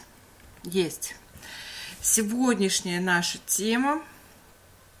Есть. Сегодняшняя наша тема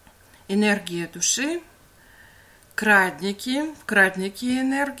 — энергия души, крадники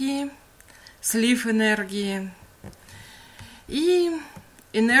энергии, слив энергии и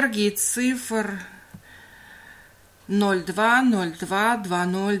энергии цифр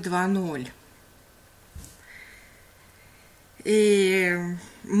 02022020. И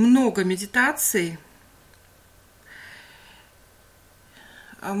много медитаций,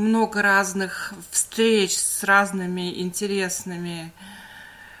 много разных встреч с разными интересными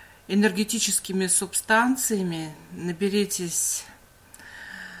энергетическими субстанциями. Наберитесь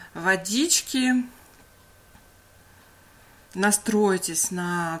водички, настройтесь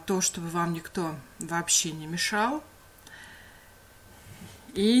на то, чтобы вам никто вообще не мешал.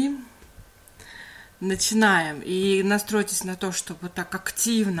 И начинаем. И настройтесь на то, чтобы так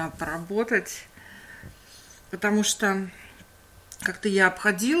активно поработать, потому что как-то я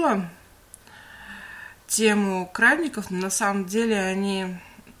обходила тему крадников, но на самом деле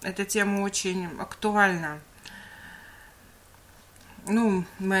эта тема очень актуальна.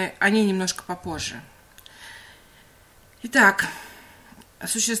 О ней немножко попозже. Итак,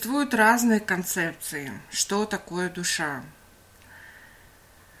 существуют разные концепции. Что такое душа?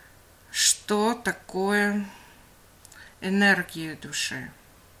 Что такое энергия души?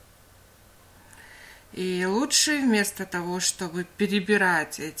 И лучше вместо того, чтобы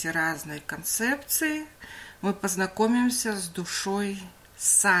перебирать эти разные концепции, мы познакомимся с душой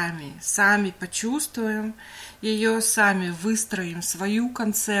сами почувствуем ее, сами выстроим свою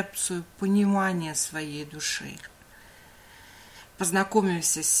концепцию понимания своей души.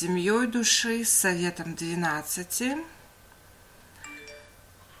 Познакомимся с семьей души, с советом 12.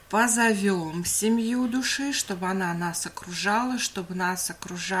 Позовем семью души, чтобы она нас окружала, чтобы нас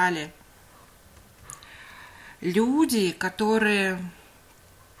окружали люди, которые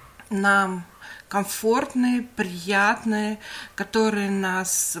нам комфортные, приятные, которые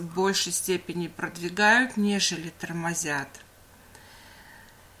нас в большей степени продвигают, нежели тормозят.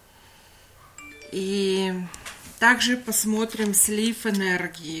 И также посмотрим слив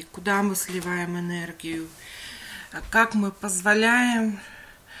энергии, куда мы сливаем энергию, как мы позволяем,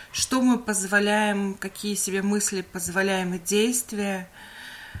 что мы позволяем, какие себе мысли позволяем и действия,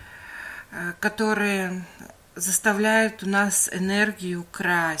 которые заставляют у нас энергию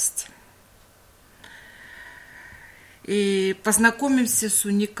красть. И познакомимся с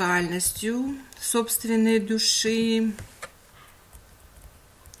уникальностью собственной души.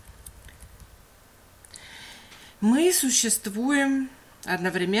 Мы существуем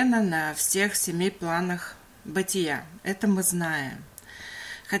одновременно на всех 7 планах бытия. Это мы знаем.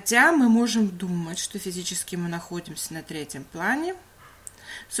 Хотя мы можем думать, что физически мы находимся на 3-м плане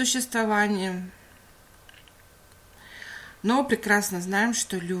существования, но прекрасно знаем,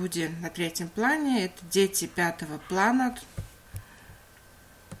 что люди на 3-м плане – это дети 5-го плана.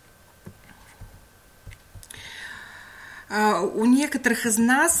 У некоторых из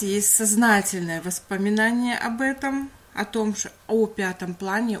нас есть сознательное воспоминание об этом, о том, о 5-м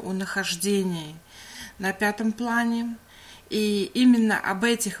плане, о нахождении на 5-м плане. И именно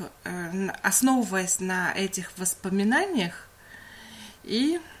основываясь на этих воспоминаниях,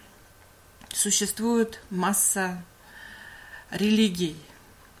 и существует масса религий.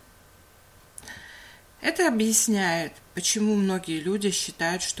 Это объясняет, почему многие люди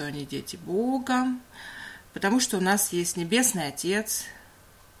считают, что они дети Бога, потому что у нас есть Небесный Отец,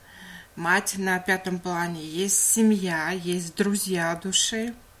 Мать на 5-м плане, есть семья, есть друзья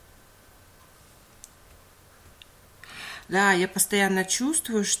души. Да, я постоянно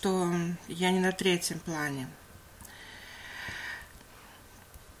чувствую, что я не на 3-м плане.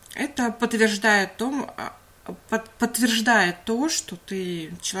 Это подтверждает то, что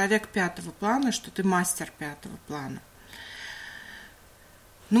ты человек 5-го плана, что ты мастер 5-го плана.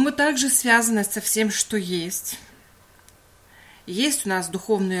 Но мы также связаны со всем, что есть. Есть у нас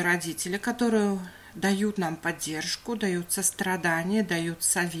духовные родители, которые дают нам поддержку, дают сострадание, дают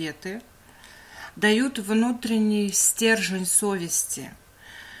советы, дают внутренний стержень совести.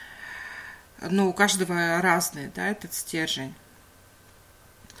 У каждого разный, этот стержень.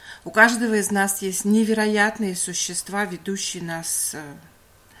 У каждого из нас есть невероятные существа, ведущие нас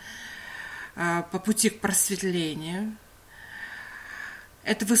по пути к просветлению.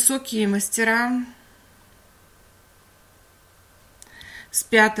 Это высокие мастера с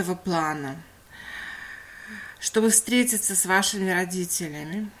 5-го плана. Чтобы встретиться с вашими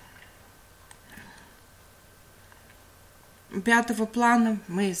родителями 5-го плана,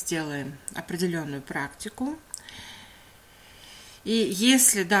 мы сделаем определенную практику. И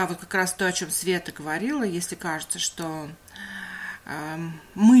если, вот как раз то, о чем Света говорила, если кажется, что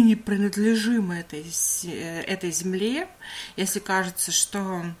мы не принадлежим этой земле, если кажется,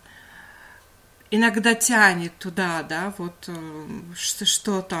 что иногда тянет туда, да, вот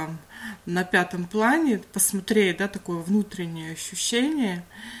что там на пятом плане, посмотреть, да, такое внутреннее ощущение.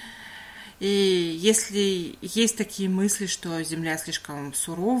 И если есть такие мысли, что Земля слишком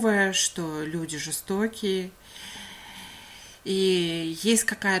суровая, что люди жестокие, и есть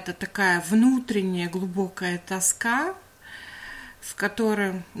какая-то такая внутренняя глубокая тоска, в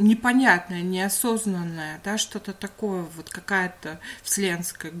которой непонятная, неосознанная, да, что-то такое, вот какая-то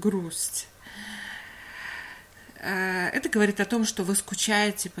вселенская грусть. Это говорит о том, что вы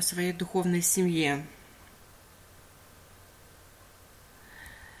скучаете по своей духовной семье.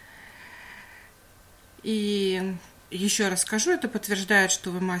 И еще раз скажу, это подтверждает, что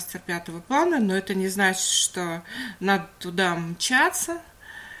вы мастер пятого плана, но это не значит, что надо туда мчаться,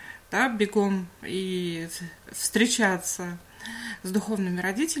 да, бегом и встречаться с духовными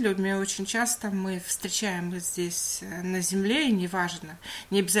родителями. Очень часто мы встречаем их здесь на земле, и неважно,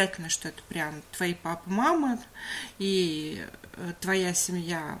 не обязательно, что это прям твои папа, мама и твоя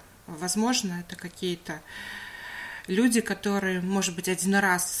семья. Возможно, это какие-то люди, которые, может быть, один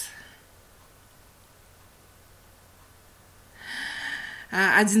раз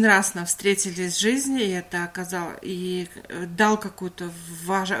нам встретились в жизни, и это оказалось, и дал какой-то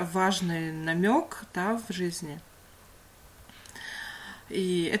важный намек, да, в жизни.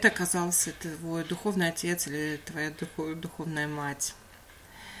 И это оказался твой духовный отец или твоя духовная мать.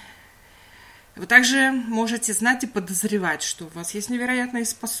 Вы также можете знать и подозревать, что у вас есть невероятные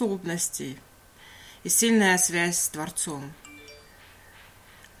способности и сильная связь с Творцом.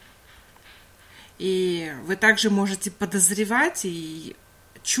 И вы также можете подозревать и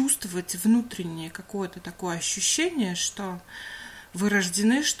чувствовать внутреннее какое-то такое ощущение, что вы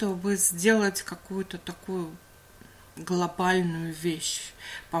рождены, чтобы сделать какую-то такую глобальную вещь,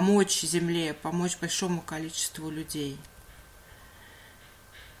 помочь Земле, помочь большому количеству людей.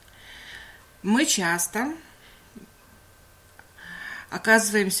 Мы часто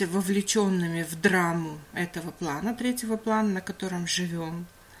оказываемся вовлеченными в драму этого плана, третьего плана, на котором живем.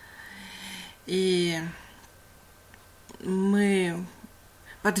 И мы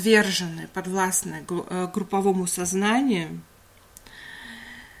подвластны групповому сознанию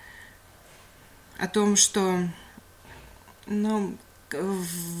о том, что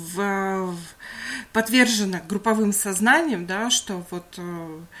подвержено групповым сознанием, да, что вот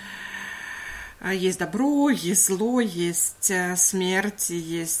есть добро, есть зло, есть смерть,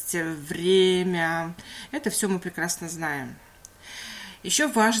 есть время. Это все мы прекрасно знаем. Еще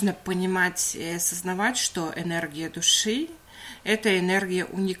важно понимать и осознавать, что энергия души – это энергия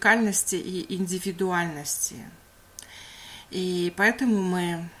уникальности и индивидуальности. И поэтому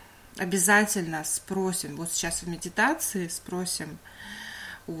мы обязательно спросим, вот сейчас в медитации спросим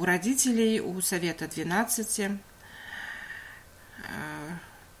у родителей, у Совета 12,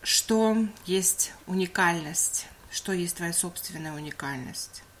 что есть уникальность, что есть твоя собственная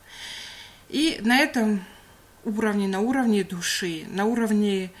уникальность. И на этом уровне, на уровне души, на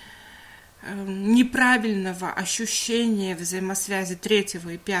уровне неправильного ощущения взаимосвязи третьего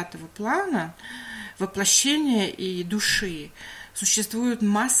и пятого плана, воплощения и души, существует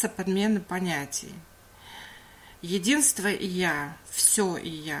масса подмены понятий. Единство и я, все и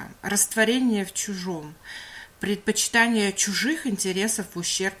я, растворение в чужом, предпочитание чужих интересов в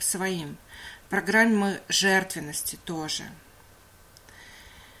ущерб своим, программы жертвенности тоже.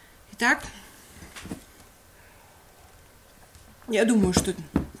 Итак, я думаю, что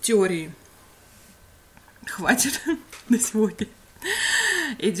теории хватит на сегодня.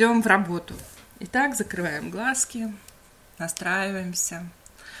 Идем в работу. Итак, закрываем глазки, настраиваемся,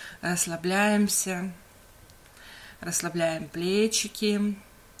 расслабляемся, расслабляем плечики,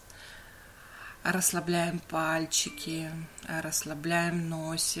 расслабляем пальчики, расслабляем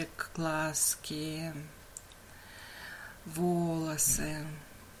носик, глазки, волосы.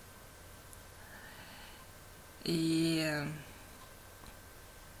 И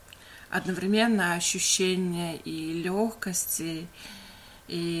одновременно ощущение и легкости,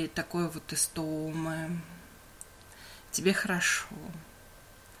 и такой вот истомы. Тебе хорошо.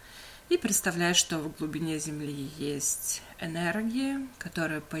 И представляешь, что в глубине Земли есть энергия,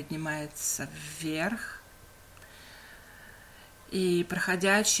 которая поднимается вверх. И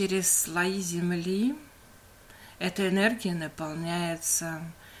проходя через слои Земли, эта энергия наполняется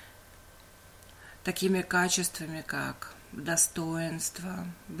такими качествами, как достоинство,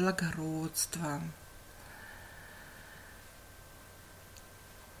 благородство,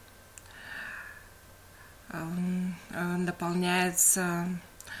 наполняется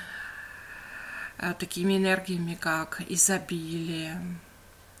такими энергиями, как изобилие,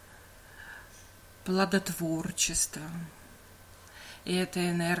 плодотворчество. И эта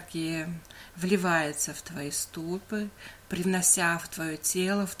энергия вливается в твои стопы, привнося в твое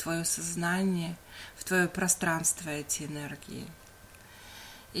тело, в твое сознание, в твое пространство эти энергии.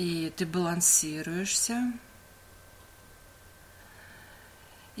 И ты балансируешься,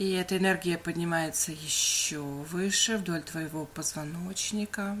 и эта энергия поднимается еще выше, вдоль твоего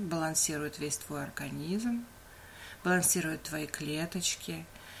позвоночника, балансирует весь твой организм, балансирует твои клеточки,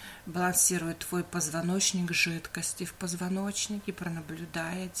 балансирует твой позвоночник, жидкости в позвоночнике,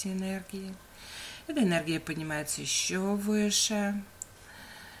 пронаблюдая эти энергии. Эта энергия поднимается еще выше,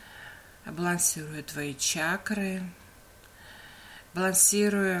 балансирует твои чакры,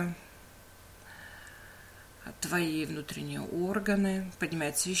 балансируя твои внутренние органы,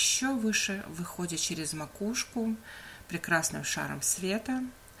 поднимается еще выше, выходит через макушку прекрасным шаром света.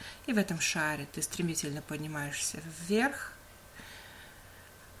 И в этом шаре ты стремительно поднимаешься вверх,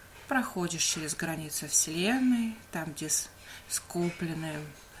 проходишь через границу Вселенной, там, где скоплены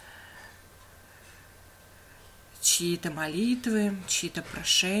чьи-то молитвы, чьи-то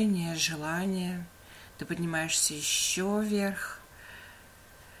прошения, желания. Ты поднимаешься еще вверх,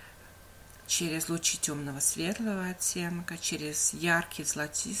 через лучи темного светлого оттенка, через яркий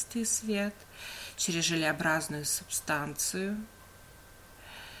золотистый свет, через желеобразную субстанцию,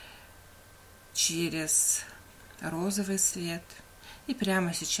 через розовый свет. И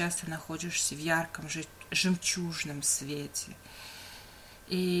прямо сейчас ты находишься в ярком жемчужном свете.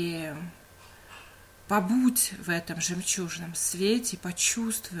 И побудь в этом жемчужном свете,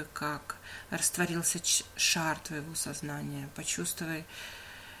 почувствуй, как растворился шар твоего сознания, почувствуй,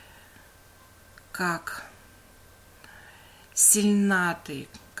 как сильна ты,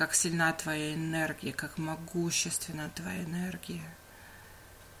 как сильна твоя энергия, как могущественна твоя энергия.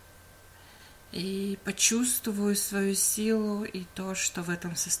 И почувствуй свою силу и то, что в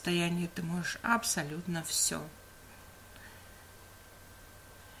этом состоянии ты можешь абсолютно все.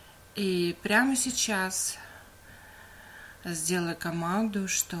 И прямо сейчас сделай команду,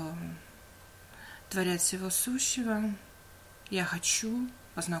 что Творец Всего Сущего, я хочу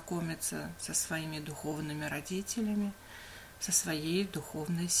познакомиться со своими духовными родителями, со своей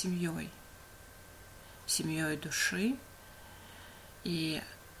духовной семьей, семьей души и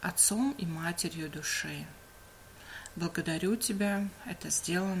отцом и матерью души. Благодарю тебя, это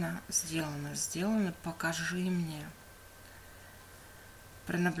сделано, сделано, сделано, покажи мне.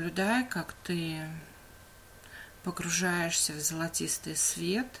 Пронаблюдай, как ты погружаешься в золотистый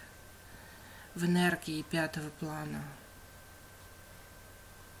свет, в энергии пятого плана.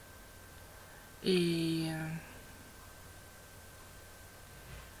 И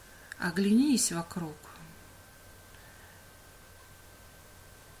оглянись вокруг.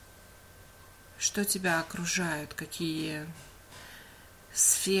 Что тебя окружает, какие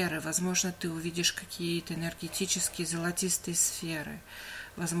сферы. Возможно, ты увидишь какие-то энергетические золотистые сферы.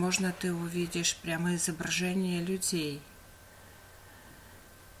 Возможно, ты увидишь прямо изображение людей.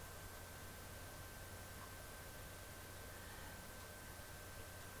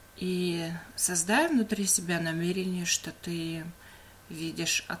 И создай внутри себя намерение, что ты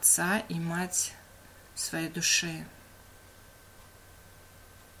видишь отца и мать своей души.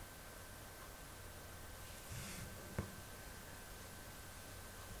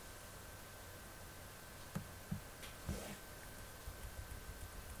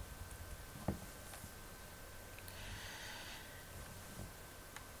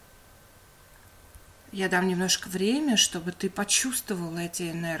 Я дам немножко времени, чтобы ты почувствовала эти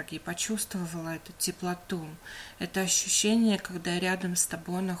энергии, почувствовала эту теплоту, это ощущение, когда рядом с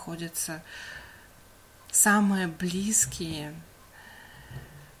тобой находятся самые близкие,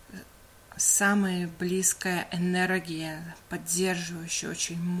 самая близкая энергия, поддерживающая,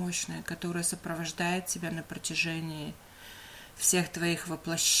 очень мощная, которая сопровождает тебя на протяжении всех твоих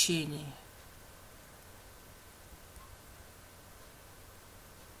воплощений.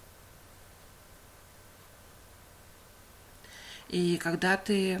 И когда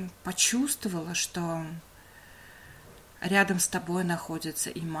ты почувствовала, что рядом с тобой находится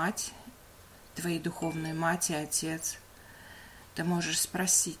и мать, твои духовные мать и отец, ты можешь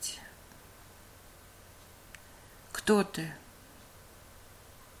спросить, кто ты?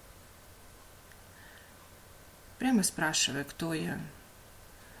 Прямо спрашивай, кто я,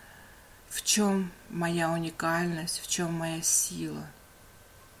 в чем моя уникальность, в чем моя сила.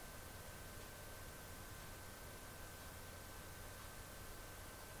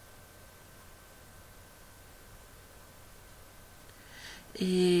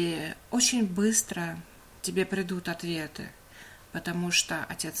 И очень быстро тебе придут ответы. потому что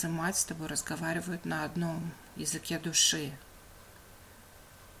отец и мать с тобой разговаривают на одном языке души.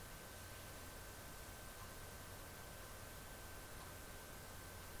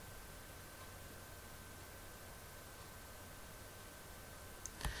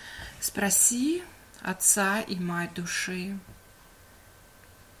 Спроси отца и мать души,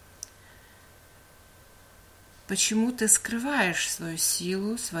 почему ты скрываешь свою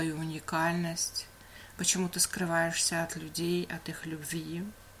силу, свою уникальность, почему ты скрываешься от людей, от их любви,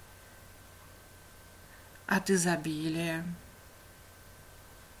 от изобилия,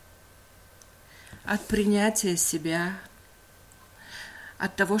 от принятия себя,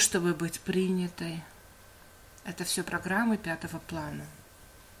 от того, чтобы быть принятой. Это все программы 5-го плана.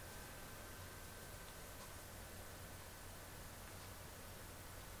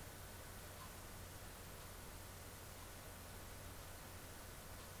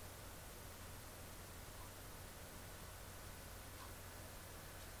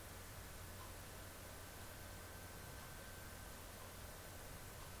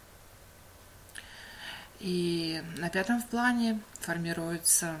 И на 5-м плане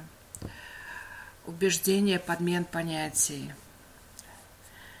формируется убеждение, подмен понятий.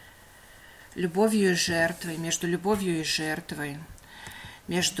 Любовью и жертвой, между любовью и жертвой,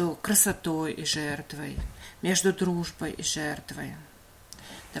 между красотой и жертвой, между дружбой и жертвой.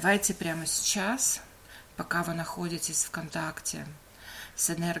 Давайте прямо сейчас, пока вы находитесь в контакте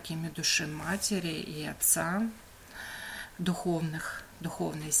с энергиями души матери и отца,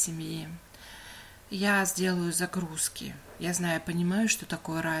 духовной семьи, я сделаю загрузки. Я знаю, понимаю, что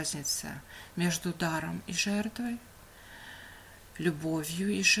такое разница между даром и жертвой, любовью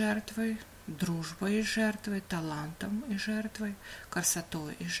и жертвой, дружбой и жертвой, талантом и жертвой,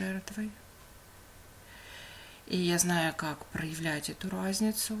 красотой и жертвой. И я знаю, как проявлять эту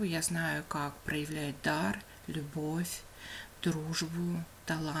разницу, я знаю, как проявлять дар, любовь, дружбу,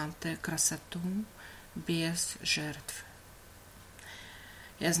 таланты, красоту без жертв.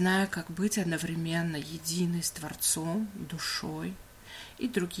 Я знаю, как быть одновременно единой с Творцом, душой и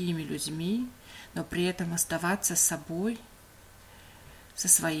другими людьми, но при этом оставаться собой, со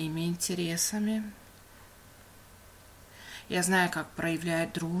своими интересами. Я знаю, как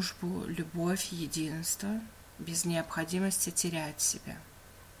проявлять дружбу, любовь, единство, без необходимости терять себя.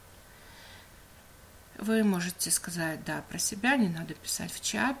 Вы можете сказать «да» про себя, не надо писать в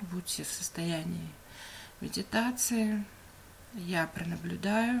чат, будьте в состоянии медитации. Я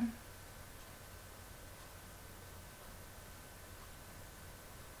пронаблюдаю.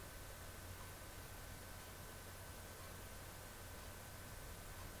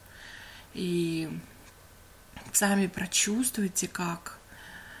 И сами прочувствуйте, как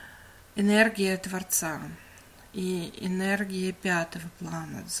энергия Творца и энергия 5-го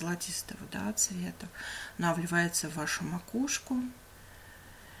плана, золотистого, цвета, она вливается в вашу макушку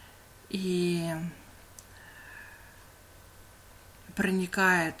и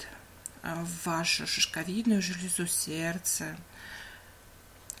проникает в вашу шишковидную железу, сердце,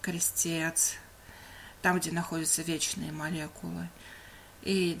 крестец, там, где находятся вечные молекулы,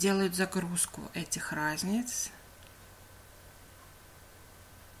 и делает загрузку этих разниц.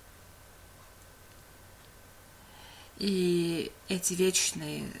 И эти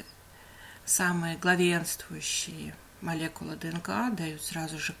вечные, самые главенствующие молекулы ДНК дают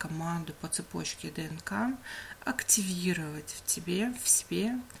сразу же команду по цепочке ДНК активировать в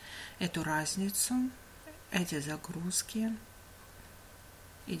себе эту разницу, эти загрузки.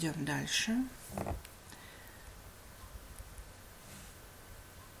 Идем дальше.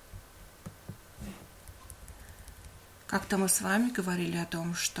 Как-то мы с вами говорили о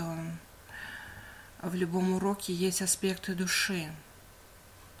том, что в любом уроке есть аспекты души.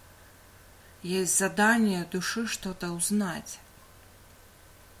 Есть задание души что-то узнать.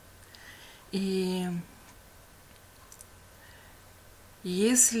 И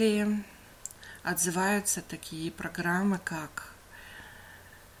если отзываются такие программы, как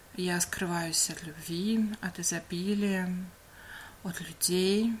 «Я скрываюсь от любви, от изобилия, от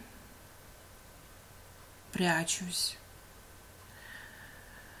людей, прячусь»,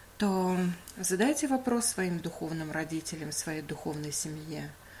 то задайте вопрос своим духовным родителям, своей духовной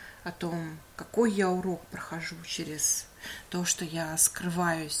семье о том, какой я урок прохожу через то, что я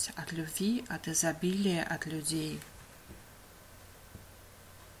скрываюсь от любви, от изобилия, от людей.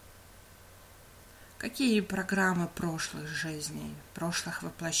 Какие программы прошлых жизней, прошлых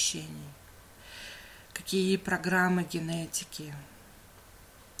воплощений? Какие программы генетики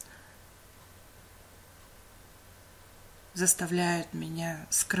заставляют меня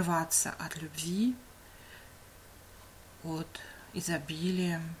скрываться от любви, от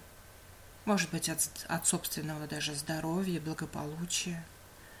изобилия, может быть, от собственного даже здоровья, благополучия.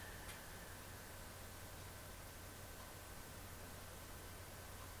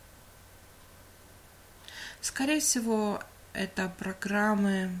 Скорее всего, это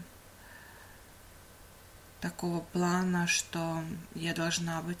программы такого плана, что я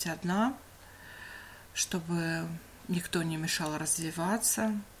должна быть одна, чтобы никто не мешал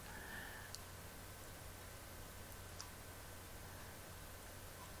развиваться.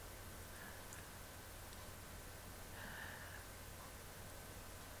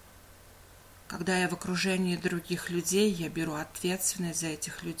 Когда я в окружении других людей, я беру ответственность за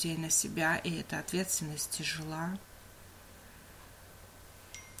этих людей на себя, и эта ответственность тяжела.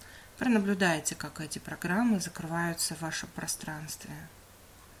 Пронаблюдайте, как эти программы закрываются в вашем пространстве.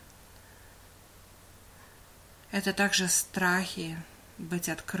 Это также страхи быть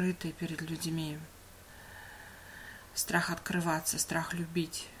открытой перед людьми, страх открываться, страх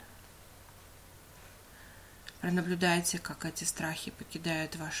любить. Пронаблюдайте, как эти страхи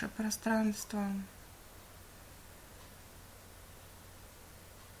покидают ваше пространство.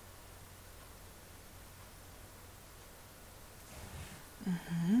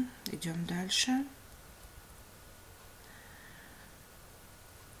 Идем дальше.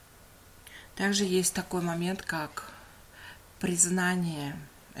 Также есть такой момент, как признание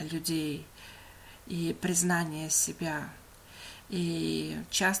людей и признание себя. И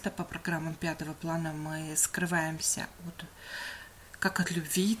часто по программам пятого плана мы скрываемся как от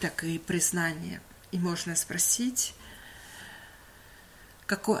любви, так и признания. И можно спросить,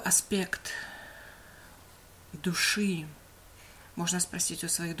 какой аспект души, можно спросить у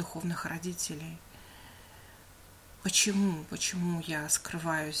своих духовных родителей, почему я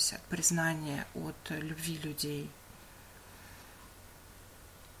скрываюсь от признания, от любви людей,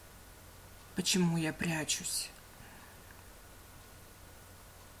 почему я прячусь.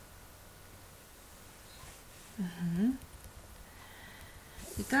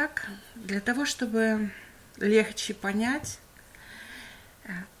 Итак, для того, чтобы легче понять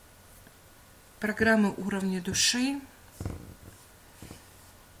программы уровня души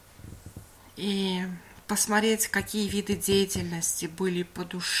и посмотреть, какие виды деятельности были по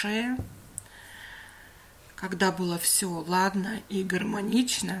душе, когда было все ладно и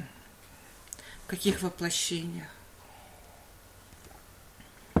гармонично, в каких воплощениях.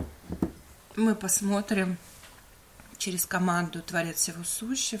 Мы посмотрим через команду Творец Всего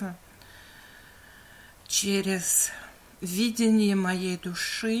Сущего, через видение моей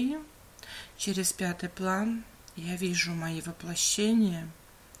души, через пятый план я вижу мои воплощения,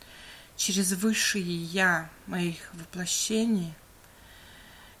 через высшее Я моих воплощений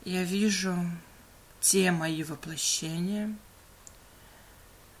я вижу те мои воплощения,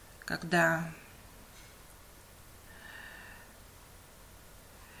 когда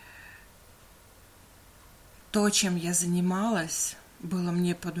то, чем я занималась, было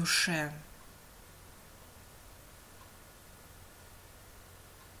мне по душе.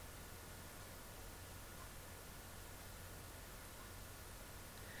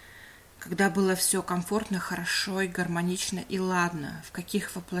 Когда было все комфортно, хорошо и гармонично и ладно, в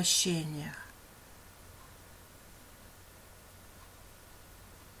каких воплощениях.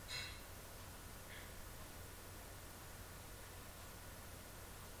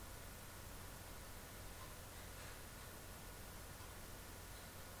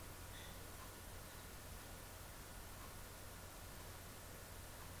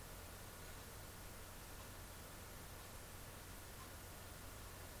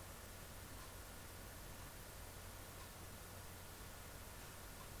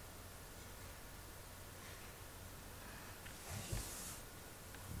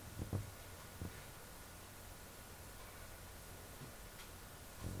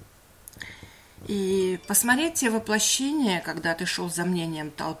 И посмотреть те воплощения, когда ты шел за мнением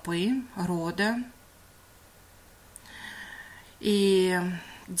толпы, рода, и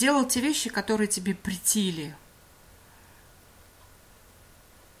делал те вещи, которые тебе претили.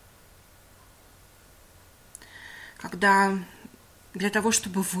 Когда для того,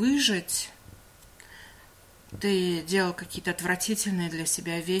 чтобы выжить, ты делал какие-то отвратительные для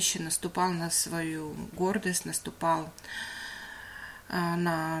себя вещи, наступал на свою гордость, наступал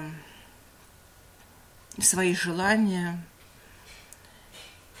на свои желания.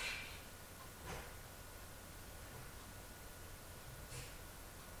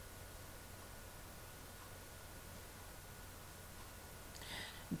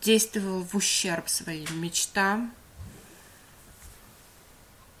 Действовал в ущерб своим мечтам.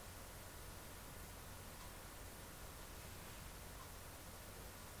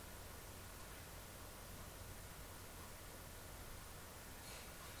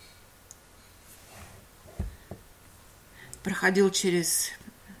 проходил через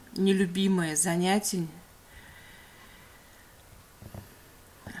нелюбимые занятия,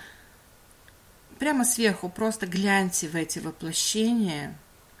 прямо сверху просто гляньте в эти воплощения,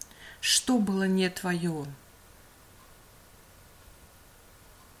 что было не твое.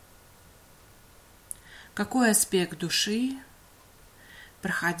 Какой аспект души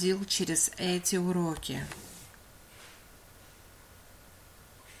проходил через эти уроки?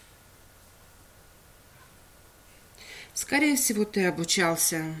 Скорее всего, ты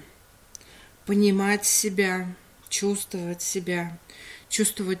обучался понимать себя, чувствовать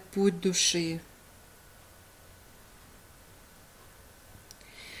путь души.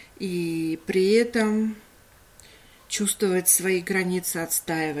 И при этом чувствовать свои границы,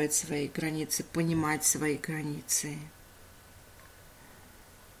 отстаивать свои границы, понимать свои границы.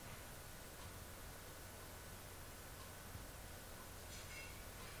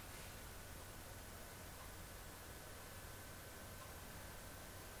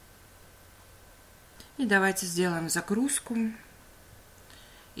 И давайте сделаем загрузку.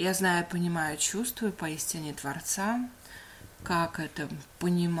 Я знаю, понимаю, чувствую поистине Творца, как это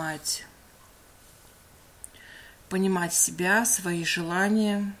понимать себя, свои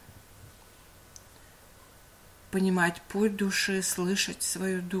желания, понимать путь души, слышать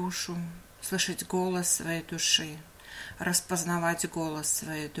свою душу, слышать голос своей души, распознавать голос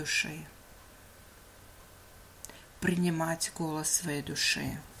своей души, принимать голос своей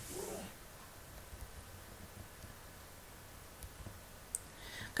души.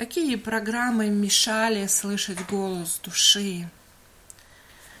 Какие программы мешали слышать голос души?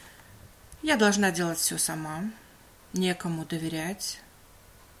 Я должна делать все сама, некому доверять.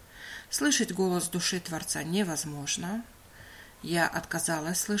 Слышать голос души Творца невозможно. Я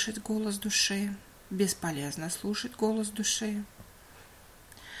отказалась слышать голос души. Бесполезно слушать голос души.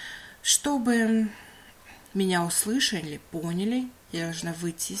 Чтобы меня услышали, поняли, я должна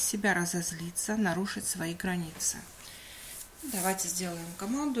выйти из себя, разозлиться, нарушить свои границы. Давайте сделаем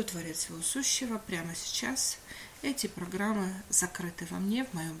команду «Творец всего сущего» прямо сейчас. Эти программы закрыты во мне,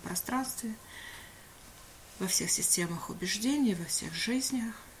 в моем пространстве, во всех системах убеждений, во всех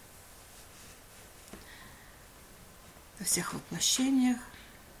жизнях, во всех воплощениях,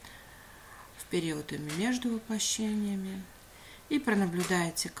 в периоды между воплощениями. И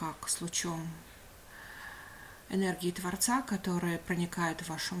пронаблюдайте, как с лучом энергии Творца, которые проникают в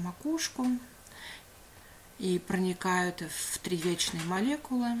вашу макушку, и проникают в 3 вечные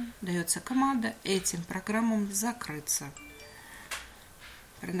молекулы, дается команда этим программам закрыться.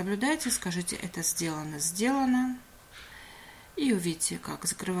 Пронаблюдайте, скажите, это сделано, и увидите, как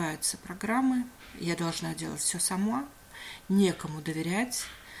закрываются программы. Я должна делать все сама, некому доверять,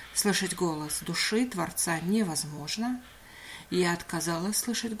 слышать голос души Творца невозможно. Я отказалась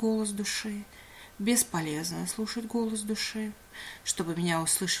слышать голос души. Бесполезно слушать голос души. Чтобы меня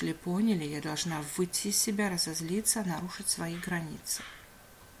услышали, поняли, я должна выйти из себя, разозлиться, нарушить свои границы.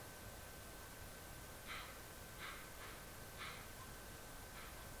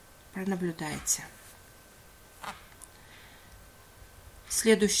 Пронаблюдайте.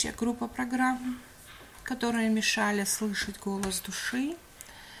 Следующая группа программ, которые мешали слышать голос души,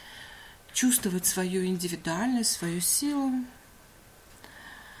 чувствовать свою индивидуальность, свою силу.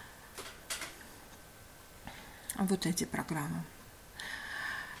 Вот эти программы.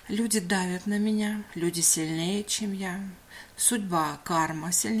 Люди давят на меня, люди сильнее, чем я. Судьба,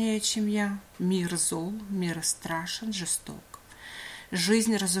 карма сильнее, чем я. Мир зол, мир страшен, жесток.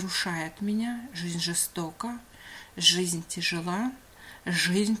 Жизнь разрушает меня, жизнь жестока, жизнь тяжела,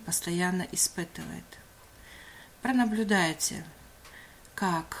 жизнь постоянно испытывает. Пронаблюдайте,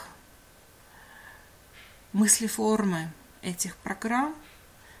 как мыслеформы этих программ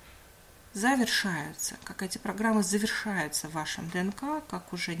завершаются, как эти программы завершаются в вашем ДНК,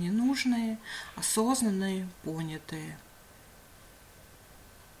 как уже ненужные, осознанные, понятые.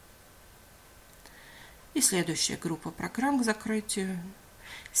 И следующая группа программ к закрытию.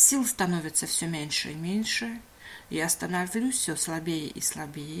 Сил становится все меньше и меньше. Я становлюсь все слабее и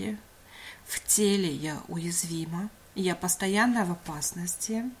слабее. В теле я уязвима. Я постоянно в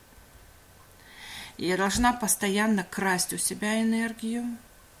опасности. Я должна постоянно красть у себя энергию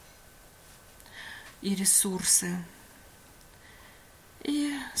и ресурсы.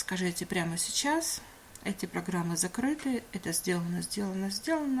 И скажите прямо сейчас, эти программы закрыты, это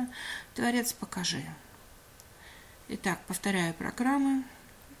сделано. Творец, покажи. Итак, повторяю программы.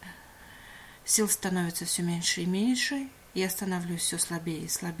 Сил становится все меньше и меньше. Я становлюсь все слабее и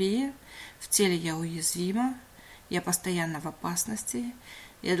слабее. В теле я уязвима. Я постоянно в опасности.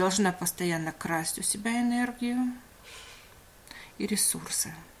 Я должна постоянно красть у себя энергию и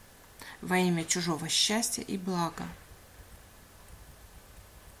ресурсы во имя чужого счастья и блага.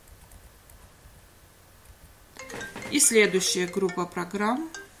 И следующая группа программ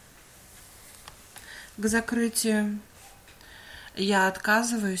к закрытию. Я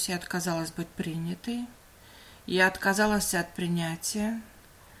отказалась быть принятой. Я отказалась от принятия.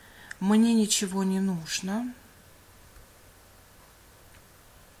 Мне ничего не нужно.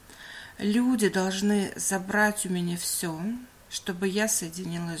 Люди должны забрать у меня все, чтобы я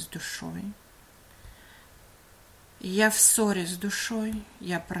соединилась с душой. Я в ссоре с душой,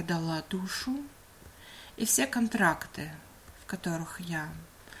 я продала душу. И все контракты, в которых я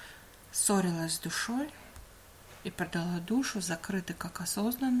ссорилась с душой и продала душу, закрыты как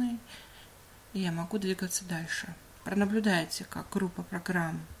осознанные, и я могу двигаться дальше. Пронаблюдайте, как группа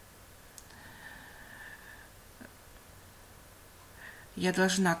программ. Я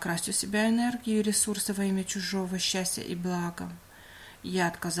должна красть у себя энергию и ресурсы во имя чужого счастья и блага. Я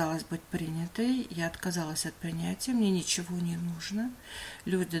отказалась быть принятой, я отказалась от принятия, мне ничего не нужно.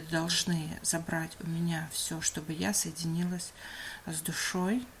 Люди должны забрать у меня все, чтобы я соединилась с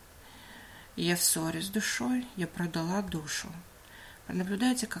душой. Я в ссоре с душой, я продала душу.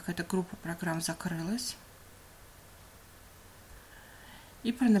 Пронаблюдайте, как эта группа программ закрылась.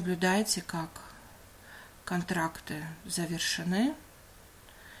 И пронаблюдайте, как контракты завершены.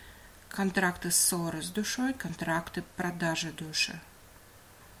 Контракты ссоры с душой, контракты продажи души.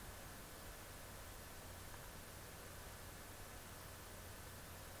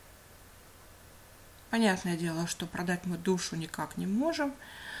 Понятное дело, что продать мы душу никак не можем,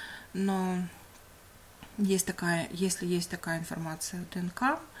 но если есть такая информация в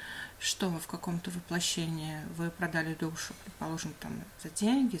ДНК, что в каком-то воплощении вы продали душу, предположим, там, за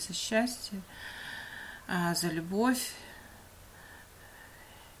деньги, за счастье, за любовь,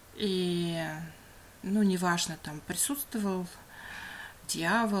 и, неважно, там присутствовал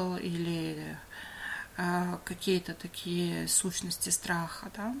дьявол или какие-то такие сущности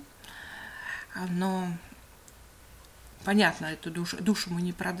страха, да, но понятно, эту душу мы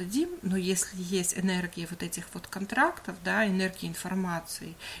не продадим, но если есть энергия вот этих вот контрактов, да, энергия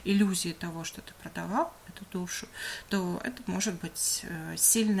информации, иллюзии того, что ты продавал эту душу, то это может быть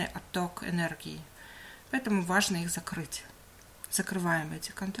сильный отток энергии. Поэтому важно их закрыть. Закрываем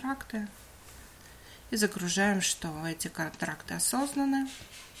эти контракты и загружаем, что эти контракты осознаны.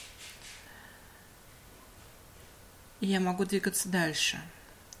 И я могу двигаться дальше.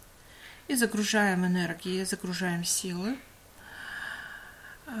 И загружаем энергии, загружаем силы,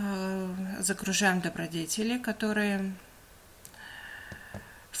 загружаем добродетели, которые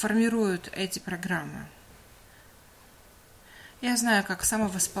формируют эти программы. Я знаю, как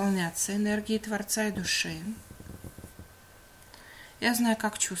самовосполняться энергией Творца и души. Я знаю,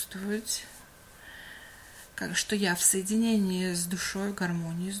 как чувствовать, что я в соединении с душой, в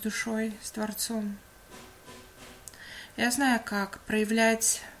гармонии с душой, с Творцом. Я знаю, как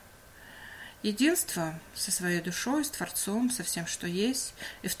проявлять единство со своей душой, с Творцом, со всем, что есть,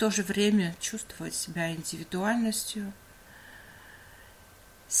 и в то же время чувствовать себя индивидуальностью,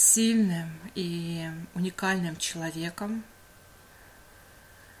 сильным и уникальным человеком.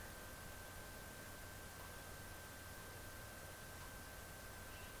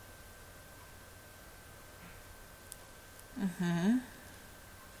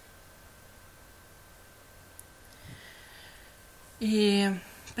 И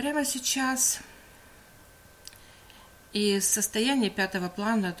прямо сейчас из состояния пятого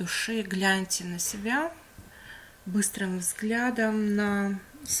плана души гляньте на себя быстрым взглядом, на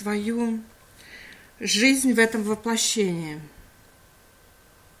свою жизнь в этом воплощении.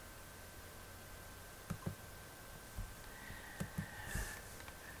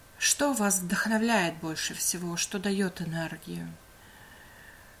 Что вас вдохновляет больше всего? Что дает энергию?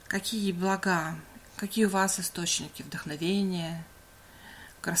 Какие блага? Какие у вас источники вдохновения,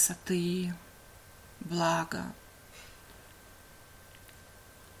 красоты, блага?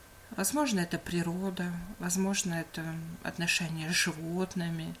 Возможно, это природа, возможно, это отношения с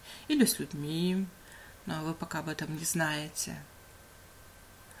животными или с людьми, но вы пока об этом не знаете.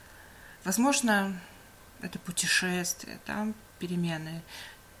 Возможно, это путешествие, там перемены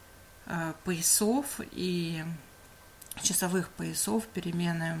поясов и часовых поясов,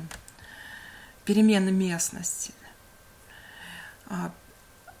 перемены местности,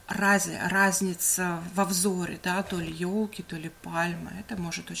 разница во взоре, да, то ли елки, то ли пальмы, это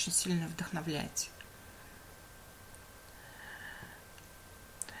может очень сильно вдохновлять.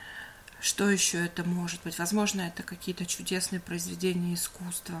 Что еще это может быть? Возможно, это какие-то чудесные произведения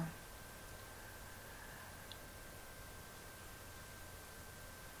искусства.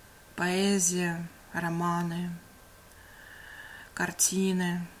 Поэзия, романы,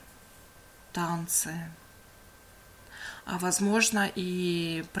 картины, танцы. А возможно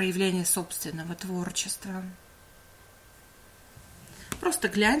и проявление собственного творчества. просто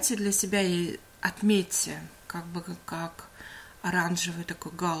гляньте для себя и отметьте, как оранжевой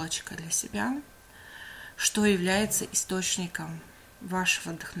такой галочкой для себя, что является источником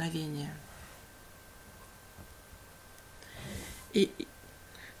вашего вдохновения. И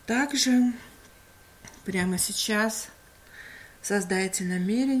также прямо сейчас создайте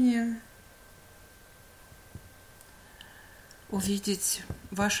намерение увидеть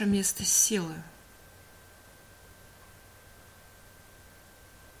ваше место силы.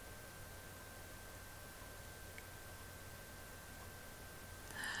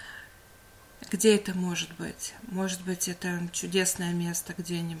 Где это может быть? Может быть, это чудесное место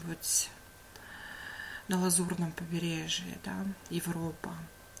где-нибудь на Лазурном побережье, да, Европа.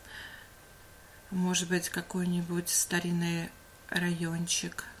 Может быть, какой-нибудь старинный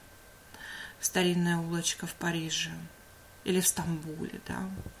райончик, старинная улочка в Париже или в Стамбуле, да.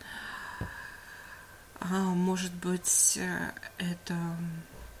 А может быть, это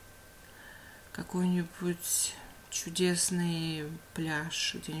какой-нибудь чудесный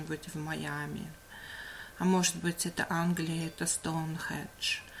пляж где-нибудь в Майами. А может быть, это Англия, это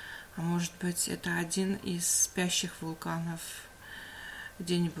Стоунхендж. А может быть, это один из спящих вулканов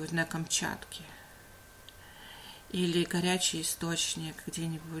где-нибудь на Камчатке. Или горячий источник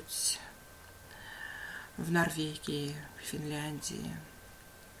где-нибудь в Норвегии, в Финляндии.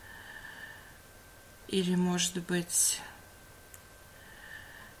 Или, может быть,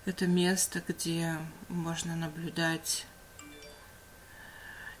 это место, где можно наблюдать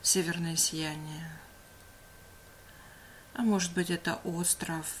северное сияние. А может быть, это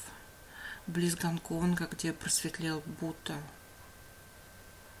остров близ Гонконга, где просветлел Будда.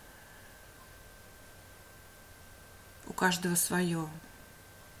 У каждого свое.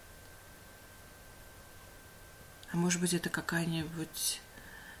 А может быть, это какая-нибудь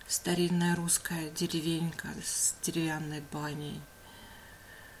старинная русская деревенька с деревянной баней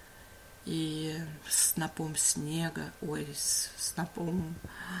и снопом снега, снопом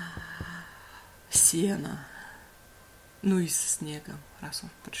сена, ну и со снегом, раз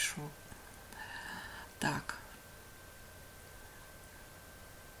он пришел. Так,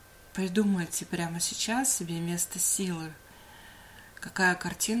 придумайте прямо сейчас себе место силы, какая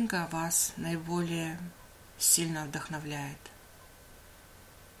картинка вас наиболее сильно вдохновляет.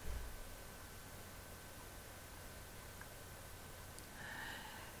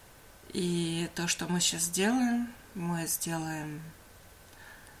 И то, что мы сейчас сделаем, мы сделаем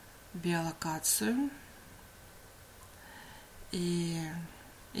биолокацию и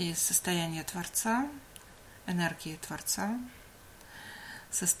состояние Творца, энергии Творца,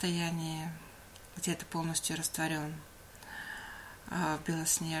 состояние, где ты полностью растворен в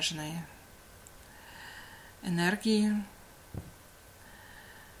белоснежной энергии.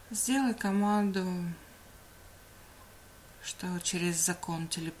 Сделай команду, что через закон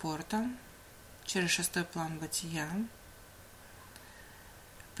телепорта, через 6-й план бытия,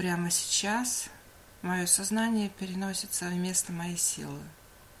 прямо сейчас мое сознание переносится в место моей силы.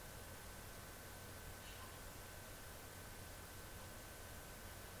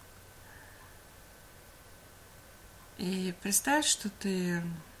 И представь, что ты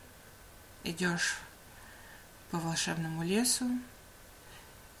идешь по волшебному лесу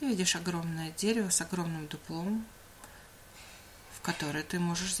и видишь огромное дерево с огромным дуплом, в которое ты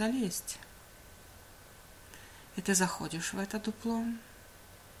можешь залезть. И ты заходишь в это дупло,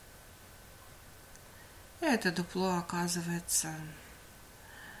 и это дупло оказывается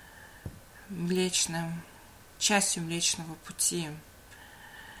частью Млечного Пути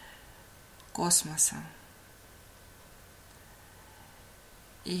космоса.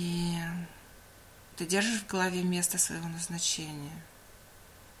 И ты держишь в голове место своего назначения.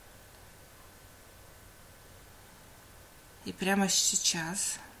 И прямо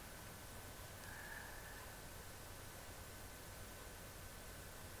сейчас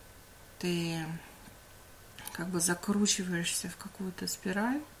ты как бы закручиваешься в какую-то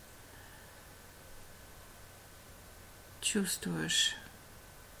спираль, чувствуешь,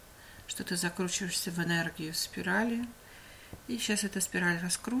 что ты закручиваешься в энергию спирали, и сейчас эта спираль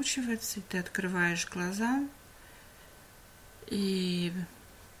раскручивается, и ты открываешь глаза, и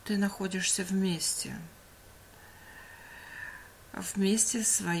ты находишься вместе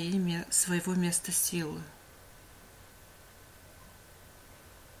своего места силы.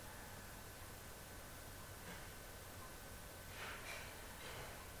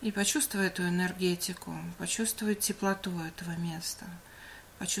 И почувствуй эту энергетику, почувствуй теплоту этого места,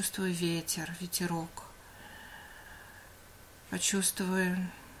 почувствуй ветерок, почувствуй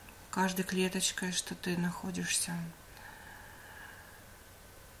каждой клеточкой, что ты находишься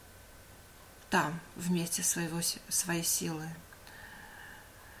там, вместе своей силы.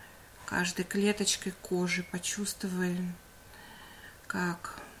 каждой клеточкой кожи почувствуй,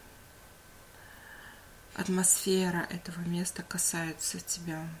 как атмосфера этого места касается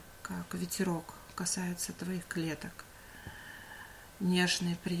тебя, как ветерок касается твоих клеток.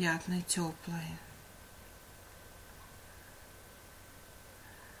 Нежный, приятный, теплый.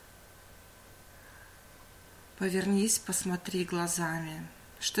 Повернись, посмотри глазами,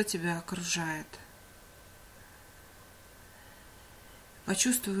 что тебя окружает.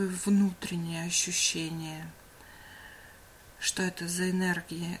 Почувствуй внутреннее ощущение, что это за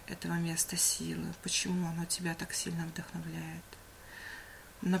энергия этого места силы, почему оно тебя так сильно вдохновляет.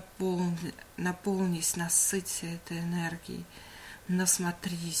 Наполнись, насыться этой энергией,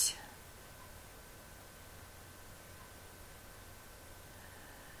 насмотрись.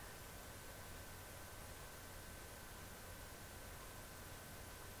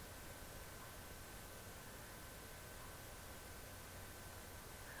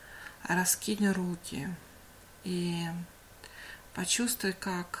 Раскинь руки и почувствуй,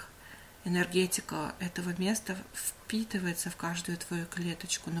 как энергетика этого места впитывается в каждую твою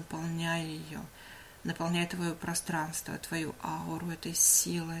клеточку, наполняя ее, наполняя твое пространство, твою ауру этой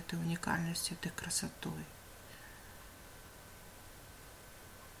силой, этой уникальностью, этой красотой.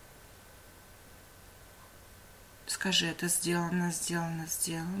 Скажи, это сделано, сделано,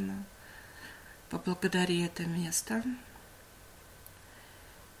 сделано. Поблагодари это место.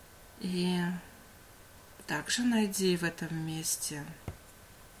 И также найди в этом месте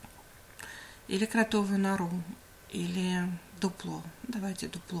или кротовую нору, или дупло. Давайте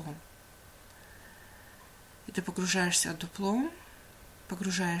дупло. И ты погружаешься в дупло,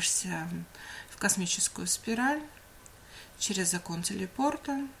 погружаешься в космическую спираль через закон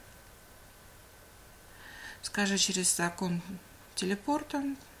телепорта. Скажи, через закон телепорта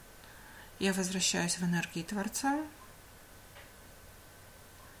я возвращаюсь в энергии Творца.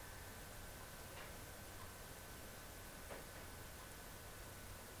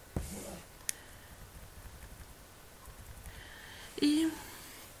 И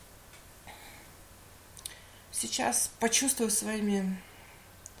сейчас почувствуй своими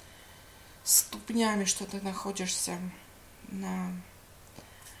ступнями, что ты находишься на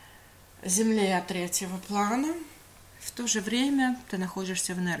Земле третьего плана. В то же время ты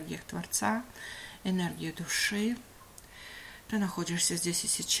находишься в энергиях Творца, энергии души. Ты находишься здесь и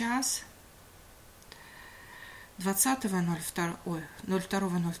сейчас.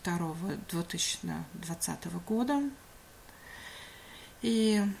 02.02.2020 года.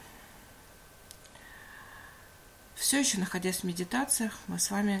 И все еще, находясь в медитациях, мы с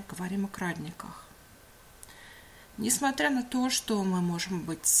вами говорим о крадниках. Несмотря на то, что мы можем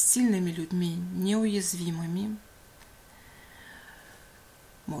быть сильными людьми, неуязвимыми,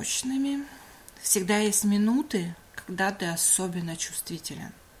 мощными, всегда есть минуты, когда ты особенно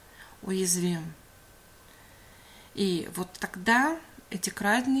чувствителен, уязвим. И вот тогда эти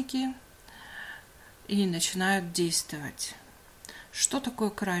крадники и начинают действовать. Что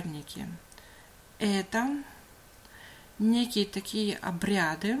такое крадники? Это некие такие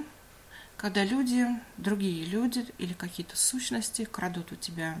обряды, когда люди, другие люди или какие-то сущности крадут у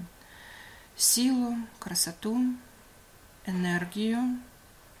тебя силу, красоту, энергию,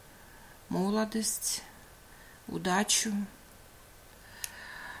 молодость, удачу.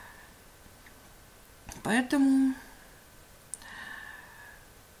 Поэтому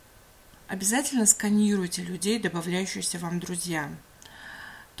обязательно сканируйте людей, добавляющихся вам друзья.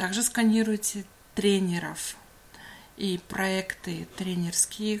 Также сканируйте тренеров и проекты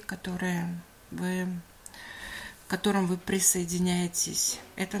тренерские, к которым вы присоединяетесь.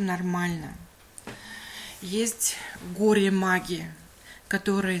 Это нормально. Есть горе-маги,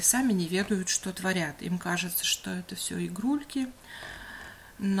 которые сами не ведают, что творят. Им кажется, что это все игрульки,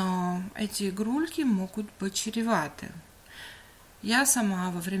 но эти игрульки могут быть чреваты. Я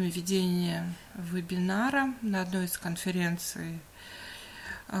сама во время ведения вебинара на одной из конференций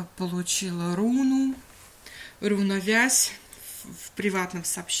получила руновязь. В приватном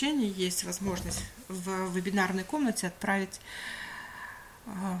сообщении есть возможность в вебинарной комнате отправить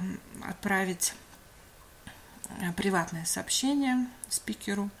приватное сообщение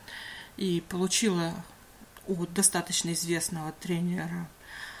спикеру. И получила от достаточно известного тренера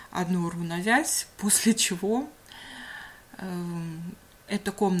одну руновязь, после чего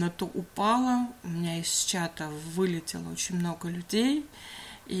эта комната упала, у меня из чата вылетело очень много людей,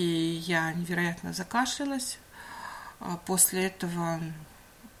 и я невероятно закашлялась. После этого,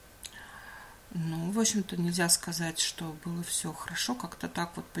 в общем-то, нельзя сказать, что было все хорошо, как-то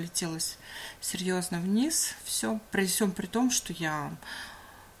так вот полетелось серьезно вниз. Все, при всем при том, что я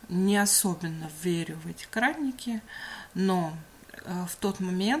не особенно верю в эти крадники, но в тот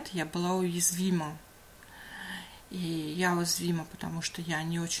момент я была уязвима. И я уязвима, потому что я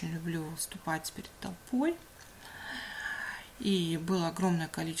не очень люблю выступать перед толпой. И было огромное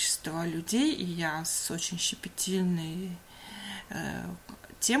количество людей, и я с очень щепетильной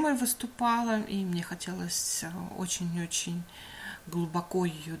темой выступала, и мне хотелось очень-очень глубоко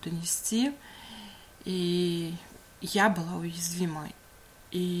ее донести. И я была уязвима.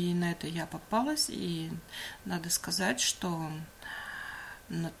 И на это я попалась, и надо сказать, что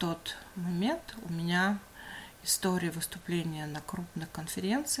на тот момент у меня история выступления на крупных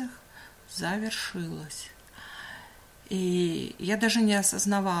конференциях завершилась. И я даже не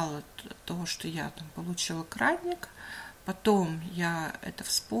осознавала того, что я там получила кратник. Потом я это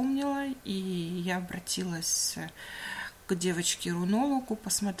вспомнила, и я обратилась к девочке-рунологу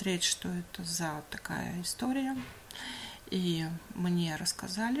посмотреть, что это за такая история. И мне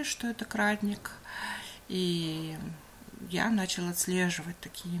рассказали, что это кратник. И я начала отслеживать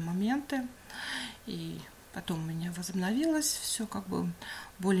такие моменты. И потом у меня возобновилось, все как бы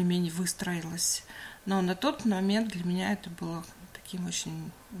более-менее выстроилось. Но на тот момент для меня это было таким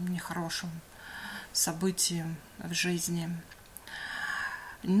очень нехорошим событием в жизни.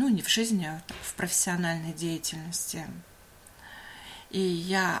 Ну, не в жизни, а в профессиональной деятельности. И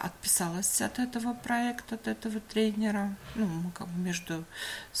я отписалась от этого проекта, от этого тренера. Ну, мы как бы между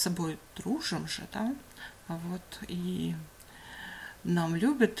собой дружим же, да. Вот, и нам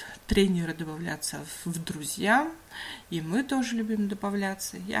любят тренеры добавляться в друзья, и мы тоже любим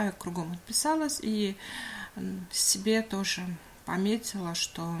добавляться. Я кругом отписалась и себе тоже пометила,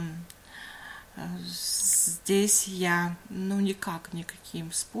 что здесь я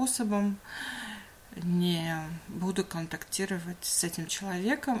никаким способом не буду контактировать с этим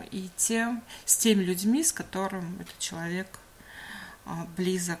человеком и с теми людьми, с которым этот человек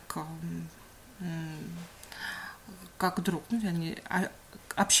близок, как друг, они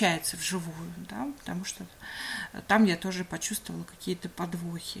общаются вживую, да, потому что там я тоже почувствовала какие-то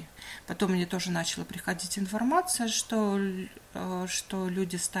подвохи. Потом мне тоже начала приходить информация, что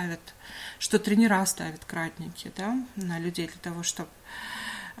люди ставят, что тренера ставят кратники, да, на людей для того, чтобы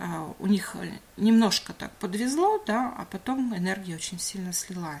у них немножко так подвезло, да, а потом энергия очень сильно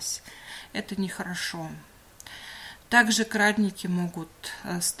слилась. Это нехорошо. Также кратники могут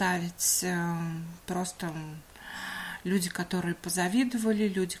ставить просто люди, которые позавидовали,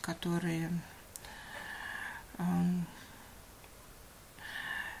 люди, которые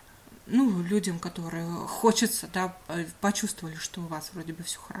людям, которые хочется, да, почувствовали, что у вас вроде бы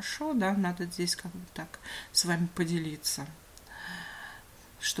все хорошо, да, надо здесь как бы так с вами поделиться,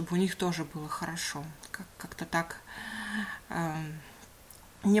 чтобы у них тоже было хорошо. Как-то так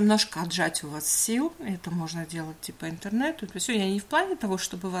немножко отжать у вас сил. Это можно делать по интернету. То есть я не в плане того,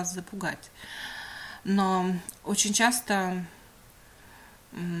 чтобы вас запугать, но очень часто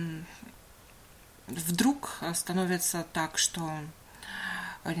вдруг становится так, что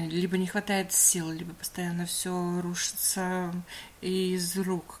либо не хватает сил, либо постоянно все рушится из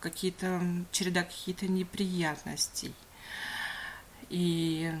рук, череда каких-то неприятностей.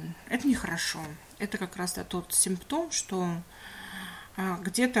 И это нехорошо. Это как раз тот симптом, что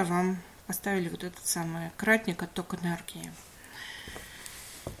где-то вам поставили вот этот самый кратник, отток энергии.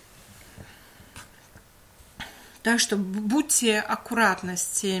 Так что будьте аккуратны с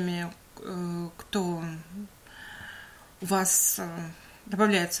теми, кто у вас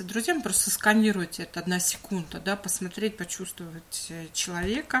добавляется друзьям, просто сканируйте это 1 секунда, да, посмотреть, почувствовать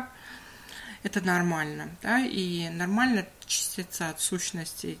человека. Это нормально, да, и нормально чиститься от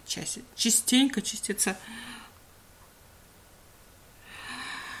сущности, частенько чиститься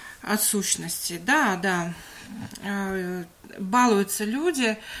от сущности, да. Балуются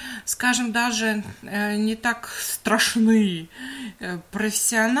люди, скажем, даже не так страшные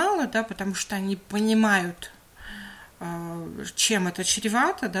профессионалы, да, потому что они понимают, чем это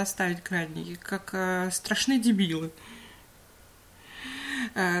чревато, да, ставить кратники, как страшные дебилы,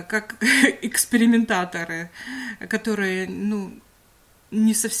 как экспериментаторы, которые,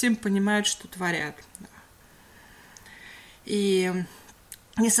 не совсем понимают, что творят. И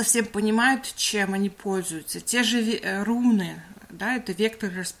не совсем понимают, чем они пользуются. Те же руны, да, это вектор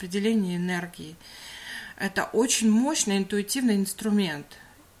распределения энергии. Это очень мощный интуитивный инструмент.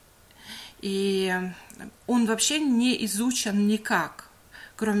 И он вообще не изучен никак,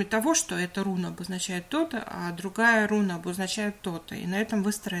 кроме того, что эта руна обозначает то-то, а другая руна обозначает то-то. И на этом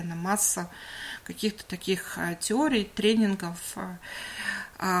выстроена масса каких-то таких теорий, тренингов.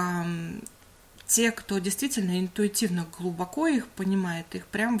 Те, кто действительно интуитивно глубоко их понимает, их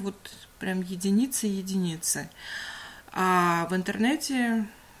прям единицы. А в интернете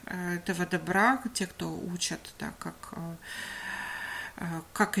этого добра, те, кто учат, да, как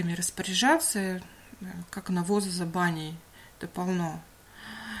как ими распоряжаться, как навоза за баней, это полно.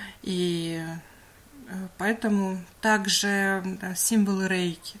 И поэтому также символы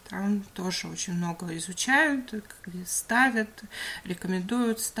рейки, там тоже очень много изучают, ставят,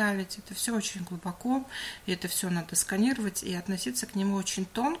 рекомендуют ставить. Это все очень глубоко, и это все надо сканировать и относиться к нему очень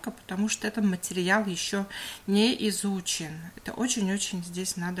тонко, потому что этот материал еще не изучен. Это очень-очень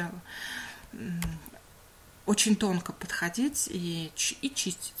здесь надо очень тонко подходить и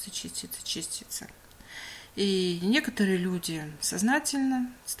чиститься. И некоторые люди сознательно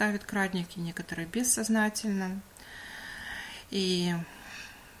ставят крадники, некоторые бессознательно. И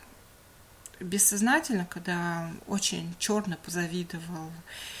бессознательно, когда очень черно позавидовал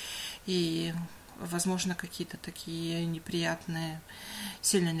и, возможно, какие-то такие неприятные,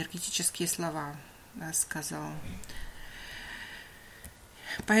 сильно энергетические слова сказал.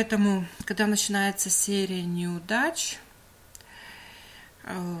 Поэтому, когда начинается серия неудач,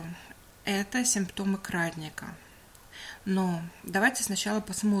 это симптомы крадника. Но давайте сначала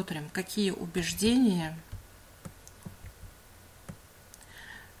посмотрим, какие убеждения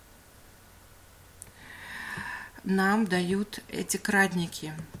нам дают эти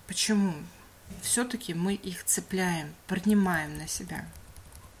крадники. Почему? Все-таки мы их цепляем, принимаем на себя.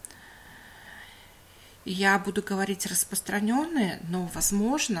 Я буду говорить распространенные, но,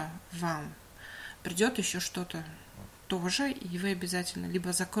 возможно, вам придет еще что-то тоже, и вы обязательно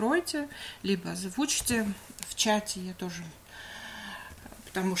либо закройте, либо озвучьте в чате, я тоже,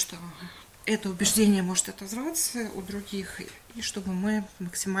 потому что это убеждение может отозваться у других, и чтобы мы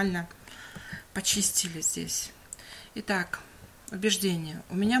максимально почистили здесь. Итак, убеждение.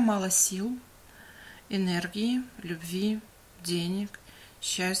 У меня мало сил, энергии, любви, денег,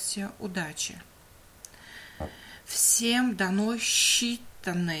 счастья, удачи. Всем дано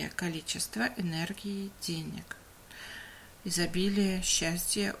считанное количество энергии, денег, изобилия,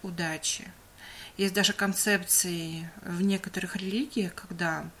 счастья, удачи. Есть даже концепции в некоторых религиях,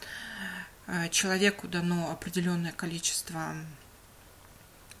 когда человеку дано определенное количество,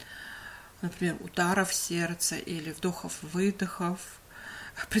 например, ударов сердца или вдохов-выдохов,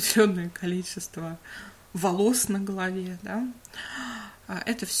 определенное количество волос на голове. Да?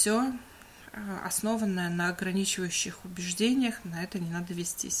 Это все основанное на ограничивающих убеждениях, на это не надо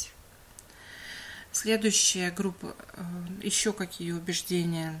вестись. Следующая группа, еще какие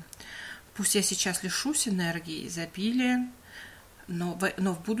убеждения. Пусть я сейчас лишусь энергии, изобилия, но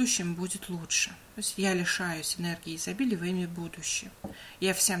в будущем будет лучше. То есть я лишаюсь энергии и изобилия во имя будущего.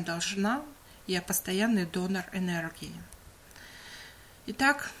 Я всем должна, я постоянный донор энергии.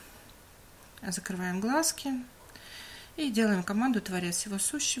 Итак, закрываем глазки и делаем команду «Творец всего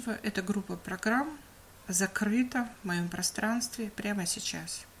сущего». Эта группа программ закрыта в моем пространстве прямо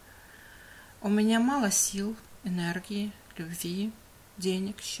сейчас. У меня мало сил, энергии, любви,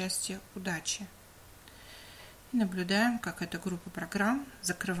 денег, счастья, удачи. И наблюдаем, как эта группа программ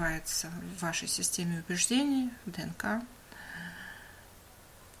закрывается в вашей системе убеждений, в ДНК,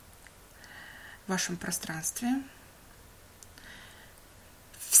 в вашем пространстве.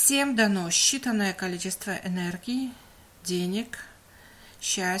 Всем дано считанное количество энергии, денег,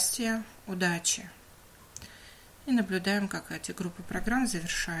 счастья, удачи. И наблюдаем, как эти группы программ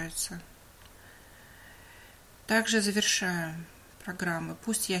завершаются. Также завершаем программы.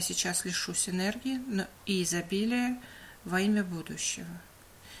 Пусть я сейчас лишусь энергии и изобилия во имя будущего.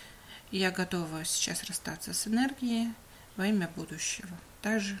 Я готова сейчас расстаться с энергией во имя будущего.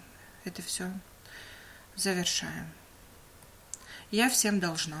 Также это все завершаем. Я всем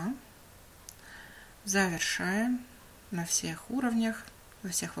должна. Завершаем на всех уровнях,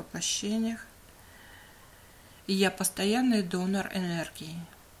 во всех воплощениях. И я постоянный донор энергии.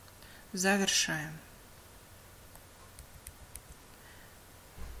 Завершаем.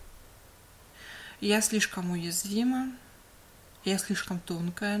 Я слишком уязвима, я слишком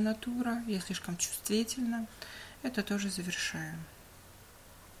тонкая натура, я слишком чувствительна. Это тоже завершаем.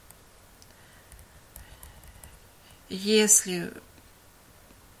 Если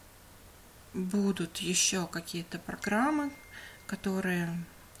будут еще какие-то программы, которые,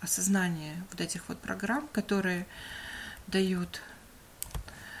 осознание вот этих вот программ, которые дают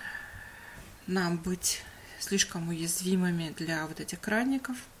нам быть слишком уязвимыми для вот этих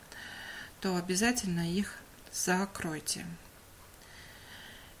крадников, то обязательно их закройте.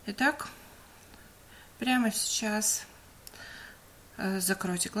 Итак, прямо сейчас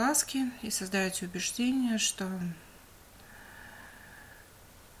закройте глазки и создайте убеждение, что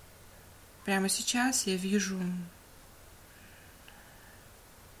прямо сейчас я вижу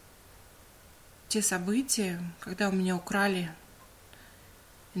те события, когда у меня украли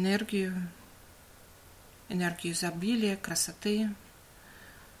энергию изобилия, красоты,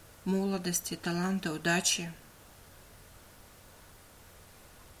 молодости, таланта, удачи.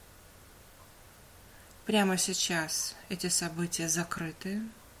 Прямо сейчас эти события закрыты.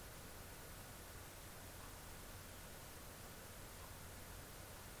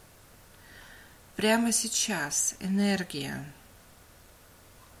 Прямо сейчас энергия,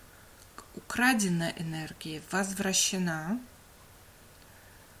 украденная энергия возвращена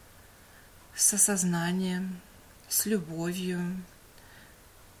с осознанием, с любовью,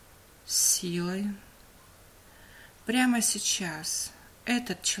 с силой. Прямо сейчас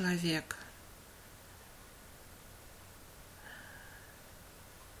этот человек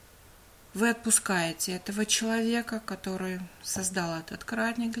вы отпускаете этого человека, который создал этот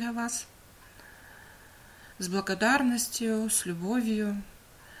крадник для вас, с благодарностью, с любовью,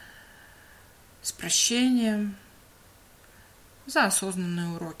 с прощением за осознанные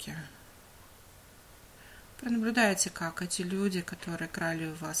уроки. Пронаблюдайте, как эти люди, которые крали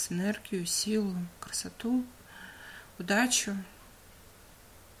у вас энергию, силу, красоту, удачу,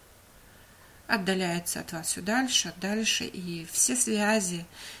 отдаляются от вас все дальше, дальше, и все связи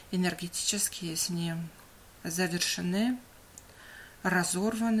энергетические с ним завершены,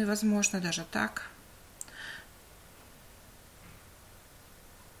 разорваны, возможно, даже так.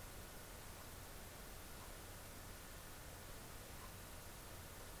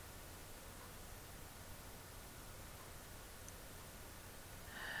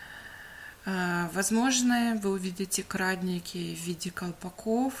 Возможно, вы увидите крадники в виде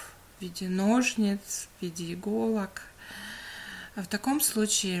колпаков, в виде ножниц, в виде иголок. В таком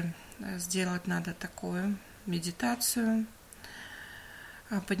случае сделать надо такую медитацию.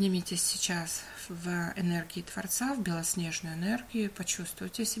 Поднимитесь сейчас в энергии Творца, в белоснежную энергию,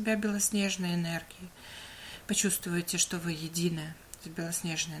 почувствуйте себя белоснежной энергией, почувствуйте, что вы едины с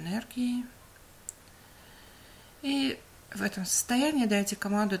белоснежной энергией. И в этом состоянии дайте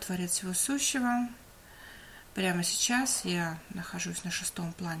команду Творец Всего Сущего. Прямо сейчас я нахожусь на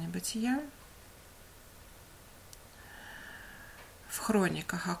 6-м плане бытия, в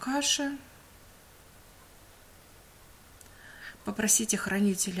хрониках Акаши. Попросите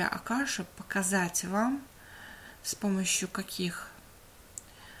хранителя Акаши показать вам, с помощью каких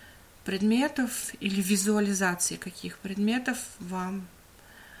предметов или визуализации каких предметов вам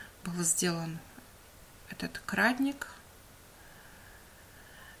был сделан этот крадник.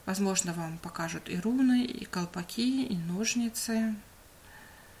 Возможно, вам покажут и руны, и колпаки, и ножницы,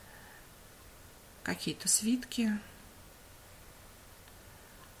 какие-то свитки.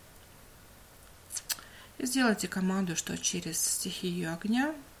 И сделайте команду, что через стихию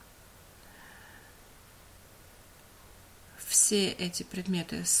огня все эти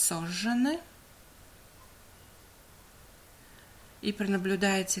предметы сожжены. И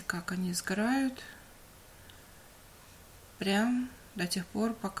пронаблюдайте, как они сгорают, прям до тех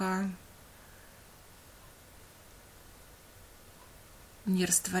пор, пока не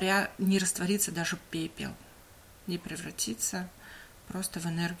растворится даже пепел, не превратится просто в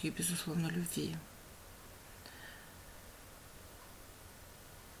энергию безусловной любви.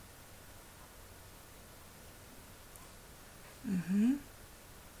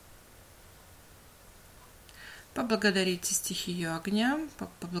 Поблагодарите стихию огня,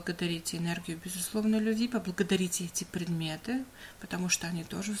 поблагодарите энергию безусловной любви, поблагодарите эти предметы, потому что они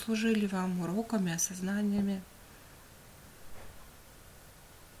тоже служили вам уроками, осознаниями.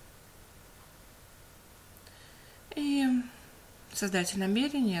 И создайте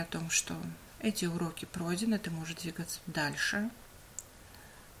намерение о том, что эти уроки пройдены, ты можешь двигаться дальше.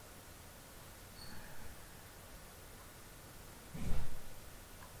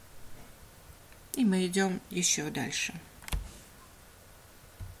 И мы идем еще дальше.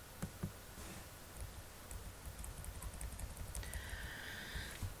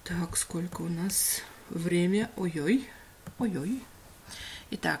 Так, сколько у нас время? Ой-ой, ой-ой.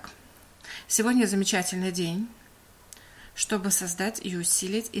 Итак, сегодня замечательный день, чтобы создать и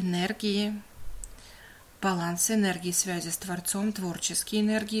усилить энергии, баланс энергии, связи с Творцом, творческие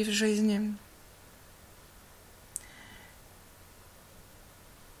энергии в жизни.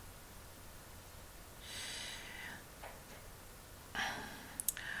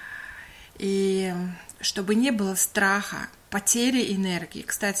 И чтобы не было страха потери энергии.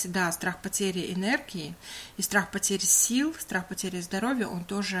 Кстати, да, страх потери энергии и страх потери сил, страх потери здоровья, он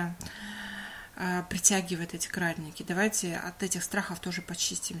тоже притягивает эти крадники. Давайте от этих страхов тоже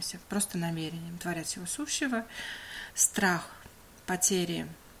почистимся. Просто намерением Творец Всего Сущего. Страх потери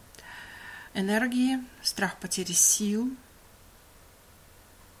энергии, страх потери сил,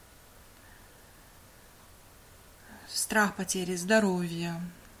 страх потери здоровья,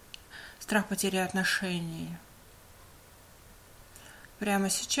 страх потери отношений.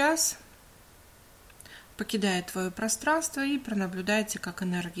 прямо сейчас покидает твое пространство, и пронаблюдайте, как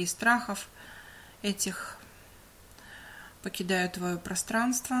энергии страхов этих покидают твое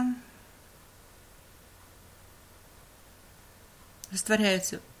пространство,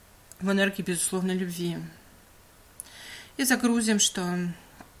 растворяются в энергии безусловной любви. И загрузим, что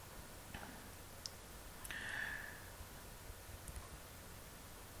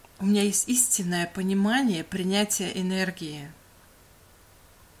у меня есть истинное понимание принятия энергии.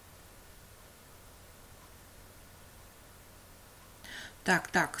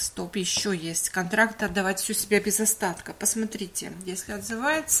 Так, стоп, еще есть. Контракт отдавать всю себя без остатка. Посмотрите, если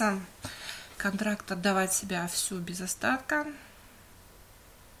отзывается контракт отдавать себя всю без остатка,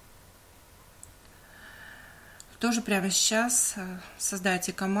 тоже прямо сейчас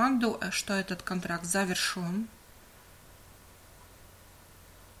создайте команду, что этот контракт завершен.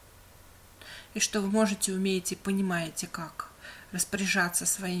 И что вы можете, умеете, понимаете, как распоряжаться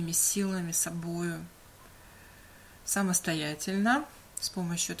своими силами, собою самостоятельно, с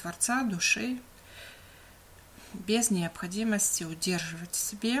помощью Творца, души, без необходимости удерживать в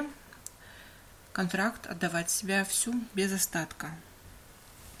себе контракт, отдавать себя всю без остатка.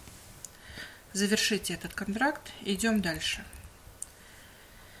 Завершите этот контракт и идем дальше.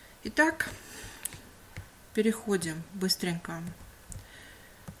 Итак, переходим быстренько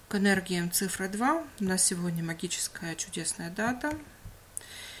к энергиям цифры 2. У нас сегодня магическая чудесная дата,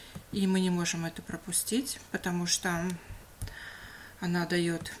 и мы не можем это пропустить, потому что она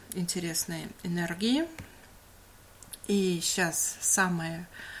дает интересные энергии. И сейчас самое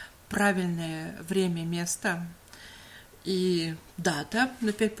правильное время, место и дата,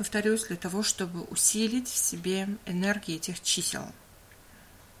 опять повторюсь, для того, чтобы усилить в себе энергии этих чисел.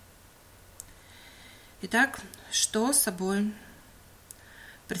 Итак, что собой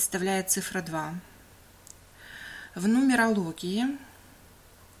представляет цифра 2? В нумерологии,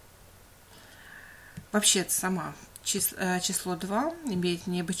 вообще сама число 2 имеет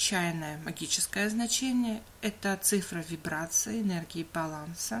необычайное магическое значение. Это цифра вибрации, энергии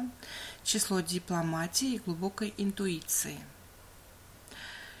баланса, число дипломатии и глубокой интуиции.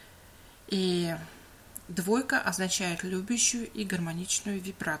 И 2 означает любящую и гармоничную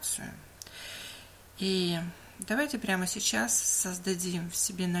вибрацию. И давайте прямо сейчас создадим в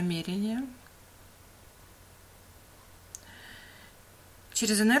себе намерение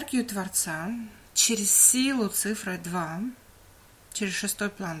через энергию Творца, через силу цифры 2, через 6-й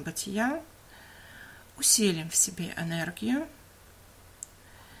план бытия, усилим в себе энергию,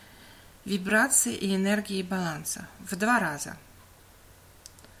 вибрации и энергии баланса в 2 раза.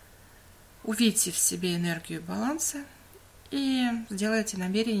 Увидьте в себе энергию баланса и сделайте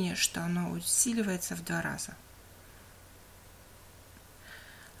намерение, что оно усиливается в 2 раза.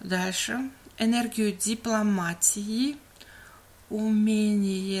 Дальше энергию дипломатии,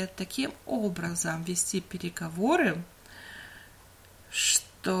 умение таким образом вести переговоры,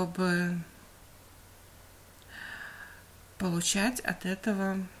 чтобы получать от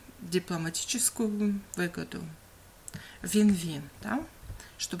этого дипломатическую выгоду. Вин-вин, да?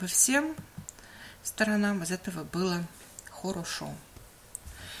 Чтобы всем сторонам из этого было хорошо.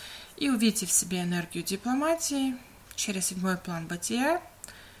 И увидите в себе энергию дипломатии через 7-й план бытия,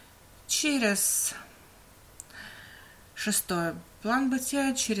 через 6-й план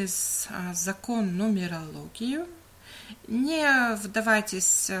бытия, через закон нумерологию. Не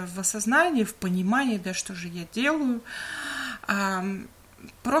вдавайтесь в осознание, в понимание, да что же я делаю.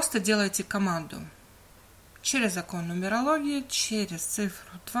 Просто делайте команду. Через закон нумерологии, через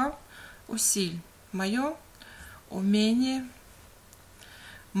цифру 2 усиль мое умение,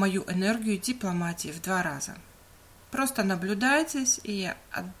 мою энергию дипломатии в 2 раза. Просто наблюдайтесь и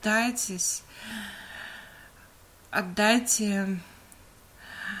отдайте,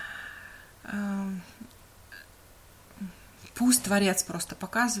 пусть Творец просто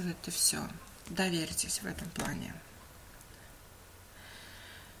показывает, и все. Доверьтесь в этом плане.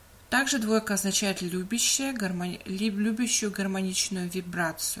 Также 2 означает любящую гармоничную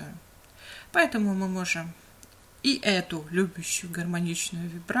вибрацию. Поэтому мы можем и эту любящую гармоничную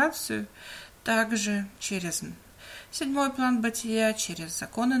вибрацию также через 7-й план бытия, через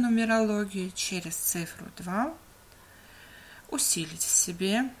законы нумерологии, через цифру 2 усилить в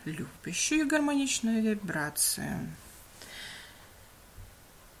себе любящую и гармоничную вибрацию.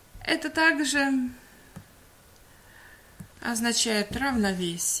 Это также означает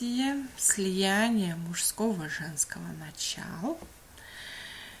равновесие, слияние мужского и женского начала.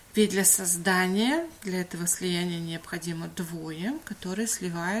 Ведь для создания, для этого слияния необходимо 2, которые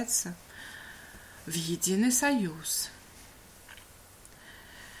сливаются в единый союз.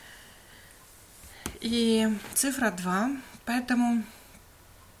 И цифра 2, поэтому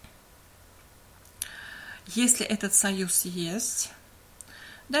Если этот союз есть,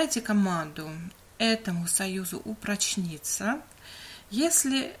 дайте команду этому союзу упрочниться.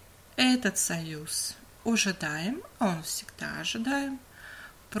 Если этот союз ожидаем, а он всегда ожидаем,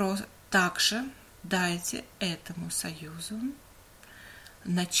 также дайте этому союзу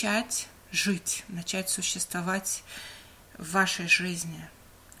начать жить, начать существовать в вашей жизни.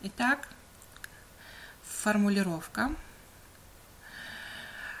 Итак, формулировка.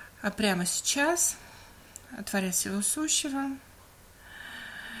 А прямо сейчас Творец Всего Сущего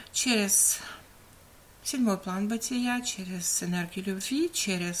через седьмой план бытия, через энергию любви,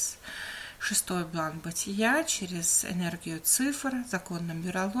 через шестой план бытия, через энергию цифр, закон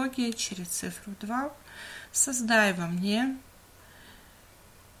нумерологии, через цифру 2, создай во мне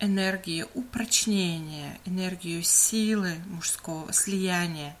энергию упрочнения, энергию силы мужского,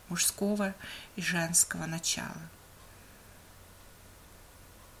 слияния мужского и женского начала.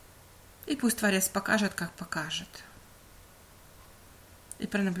 И пусть Творец покажет, как покажет. И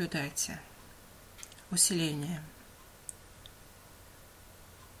пронаблюдайте усиление.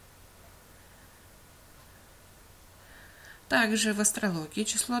 Также в астрологии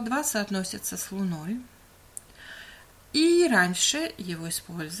число 2 соотносится с Луной. И раньше его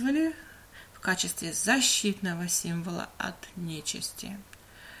использовали в качестве защитного символа от нечисти.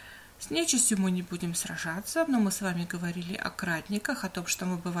 С нечистью мы не будем сражаться, но мы с вами говорили о кратниках, о том, что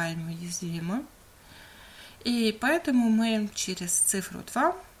мы бываем уязвимы. И поэтому мы через цифру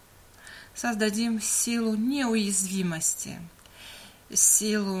 2 создадим силу неуязвимости,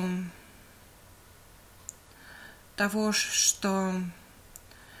 силу того, что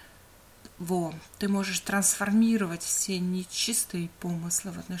ты можешь трансформировать все нечистые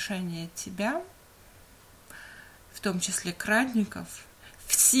помыслы в отношении тебя, в том числе кратников,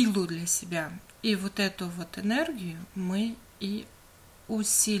 в силу для себя. И вот эту вот энергию мы и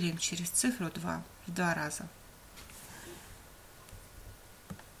усилим через цифру 2 в 2 раза.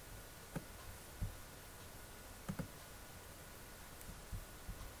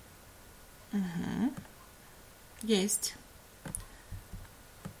 Угу. Есть.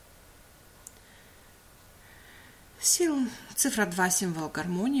 Цифра 2 символ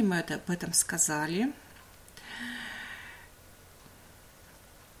гармонии, мы об этом сказали.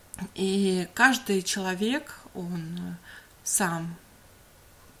 И каждый человек, он сам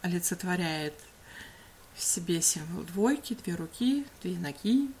олицетворяет в себе символ двойки, 2 руки, 2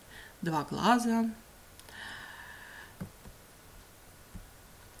 ноги, 2 глаза.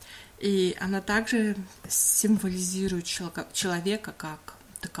 И она также символизирует человека как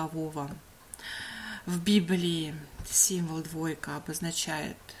такового. В Библии символ двойка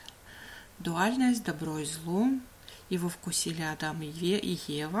обозначает дуальность, добро и зло. Его вкусили Адам и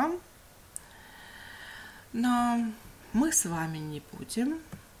Ева. Но мы с вами не будем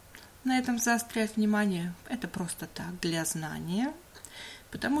на этом заострять внимание. Это просто так, для знания.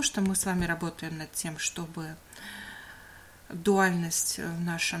 Потому что мы с вами работаем над тем, чтобы дуальность в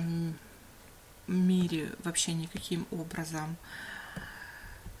нашем мире вообще никаким образом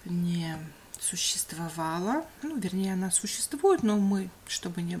не существовала. Вернее, она существует, но мы,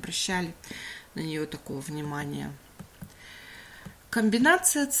 чтобы не обращали на нее такого внимания.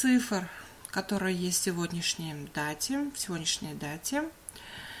 Комбинация цифр, которая есть в сегодняшней дате,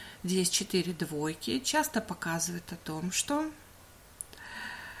 где есть 4 двойки, часто показывает о том, что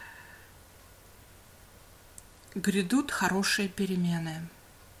грядут хорошие перемены,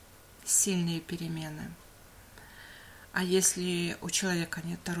 сильные перемены. А если у человека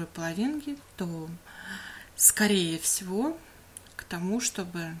нет второй половинки, то, скорее всего, к тому,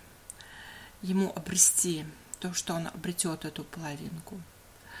 чтобы ему обрести то, что он обретет эту половинку.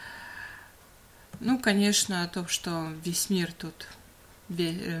 Конечно, то, что весь мир тут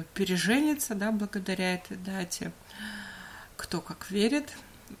переженится, благодаря этой дате, кто как верит,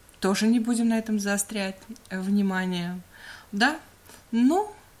 тоже не будем на этом заострять внимание.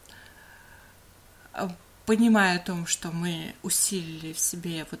 Но понимая о том, что мы усилили в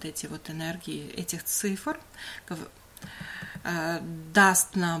себе вот эти вот энергии этих цифр,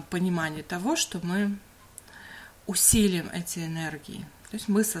 даст нам понимание того, что мы усилим эти энергии. То есть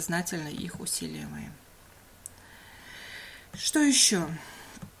мы сознательно их усиливаем. Что еще?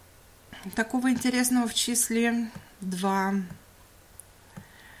 Такого интересного в числе 2.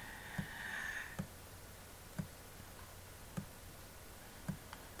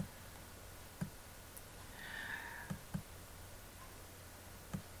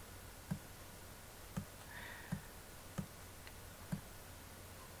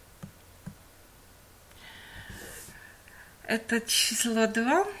 Это число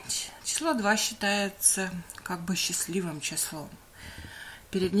 2. Число 2 считается как бы счастливым числом.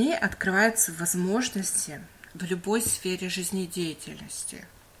 перед ней открываются возможности в любой сфере жизнедеятельности.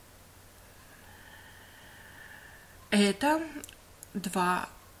 Это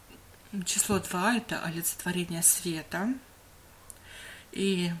число 2 – это олицетворение света.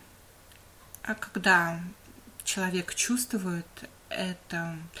 И когда человек чувствует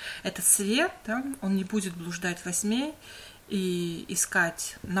этот свет, да, он не будет блуждать во тьме и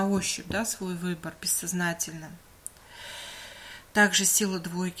искать на ощупь, да, свой выбор бессознательно. Также сила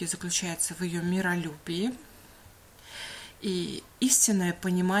двойки заключается в ее миролюбии и истинное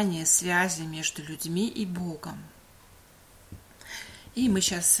понимание связи между людьми и Богом. И мы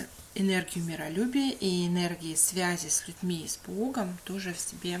сейчас энергию миролюбия и энергии связи с людьми и с Богом тоже в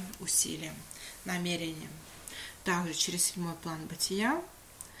себе усилим намерением. Также через 7-й план бытия,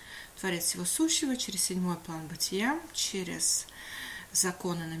 Творец всего сущего, через 7-й план бытия, через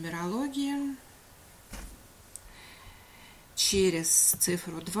законы нумерологии, через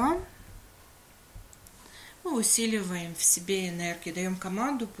цифру 2 мы усиливаем в себе энергию, даем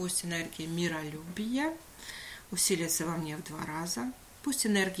команду, пусть энергия миролюбия усилится во мне в 2 раза, пусть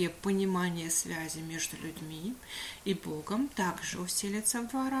энергия понимания связи между людьми и Богом также усилится в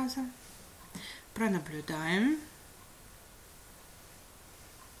 2 раза. Пронаблюдаем.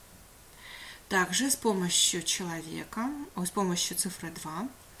 Также с помощью с помощью цифры 2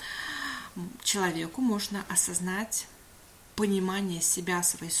 человеку можно осознать понимание себя,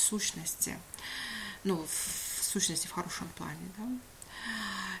 своей сущности, в сущности в хорошем плане, да,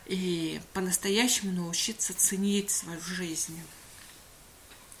 и по-настоящему научиться ценить свою жизнь.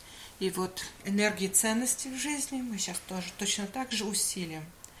 И вот энергии ценности в жизни мы сейчас тоже точно так же усилим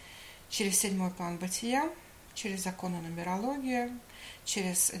через 7-й план бытия, через законы нумерологии,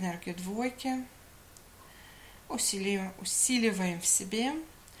 через энергию двойки. Усиливаем в себе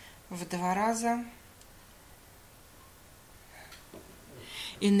в 2 раза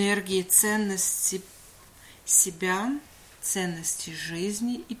энергии ценности себя, ценности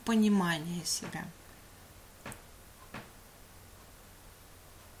жизни и понимания себя.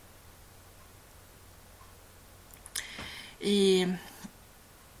 И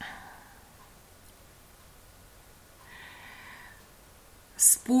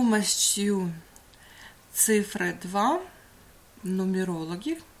с помощью цифры 2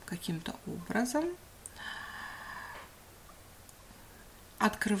 нумерологи каким-то образом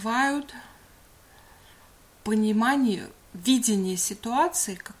открывают понимание, видение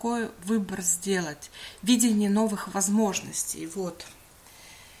ситуации, какой выбор сделать, видение новых возможностей. Вот.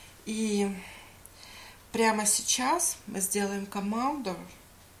 И прямо сейчас мы сделаем команду,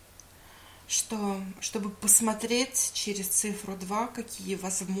 чтобы посмотреть через цифру 2, какие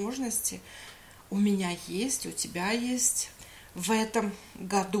возможности у меня есть, у тебя есть в этом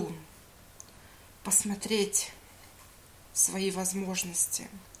году. Посмотреть свои возможности.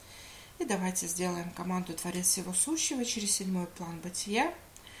 И давайте сделаем команду Творец всего сущего через 7-й план бытия,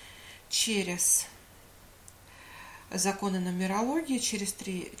 через законы нумерологии,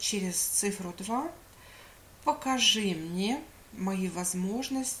 через цифру 2. Покажи мне мои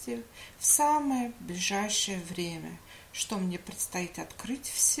возможности в самое ближайшее время, что мне предстоит открыть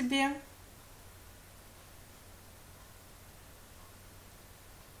в себе.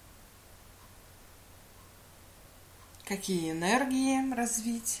 Какие энергии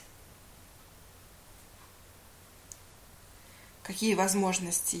развить, какие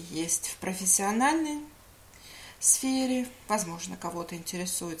возможности есть в профессиональной сфере. Возможно, кого-то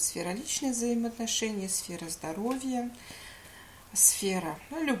интересует сфера личных взаимоотношений, сфера здоровья, сфера,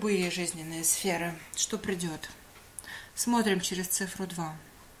 любые жизненные сферы, что придет. Смотрим через цифру 2.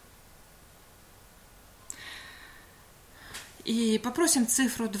 И попросим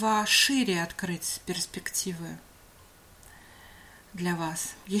цифру 2 шире открыть перспективы для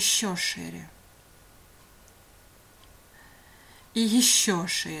вас, еще шире. И еще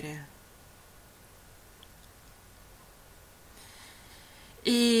шире.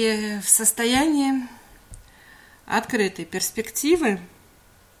 И в состоянии открытой перспективы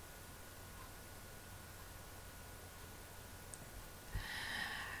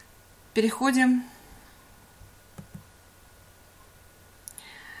переходим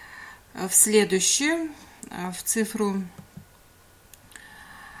в следующую, в цифру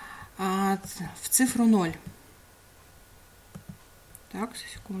 0. Так,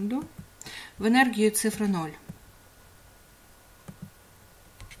 секунду. В энергию цифры 0.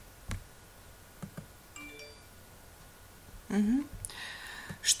 Угу.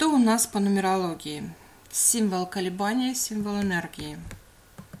 Что у нас по нумерологии? Символ колебания, символ энергии.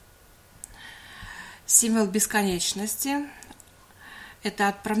 Символ бесконечности – это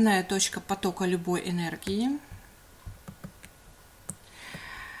отправная точка потока любой энергии.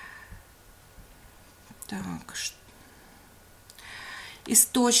 Так,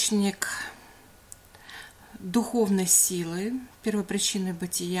 источник духовной силы, первопричины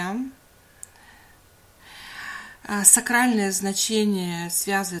бытия. Сакральное значение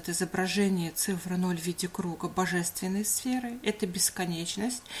связывает изображение цифры 0 в виде круга божественной сферы. Это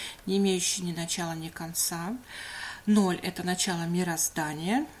бесконечность, не имеющая ни начала, ни конца. 0 – это начало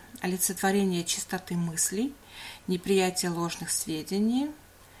мироздания, олицетворение чистоты мыслей, неприятие ложных сведений.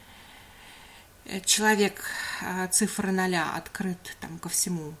 Человек цифры 0 открыт ко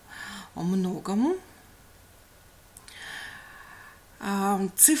всему многому.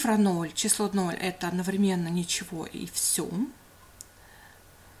 Цифра 0, число 0 – это одновременно ничего и все.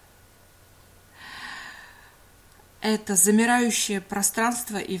 Это замирающее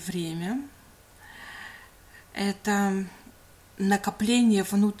пространство и время. Это накопление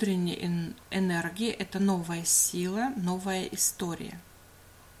внутренней энергии, это новая сила, новая история.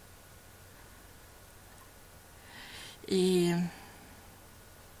 И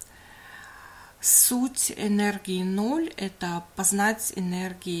суть энергии 0 – это познать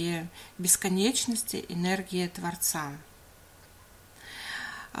энергии бесконечности, энергии Творца.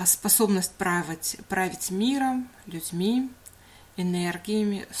 Способность править миром, людьми,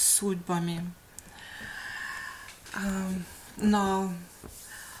 энергиями, судьбами. Но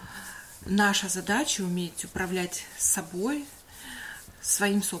наша задача – уметь управлять собой,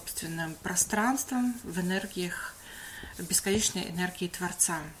 своим собственным пространством в энергиях, в бесконечной энергии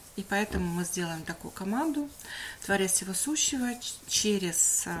Творца. И поэтому мы сделаем такую команду Творец Всего Сущего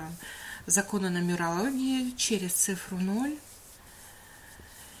через законы нумерологии, через цифру 0.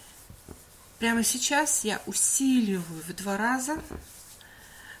 Прямо сейчас я усиливаю в 2 раза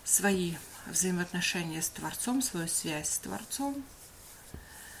свои взаимоотношения с Творцом, свою связь с Творцом,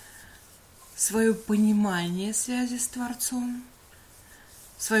 свое понимание связи с Творцом,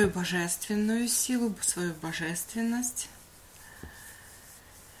 свою божественную силу, свою божественность,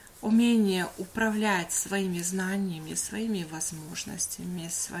 умение управлять своими знаниями, своими возможностями,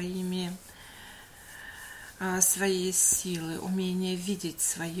 своей силой, умение видеть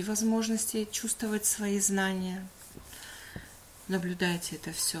свои возможности, чувствовать свои знания. Наблюдайте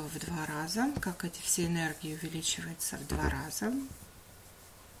это все в 2 раза, как эти все энергии увеличиваются в 2 раза.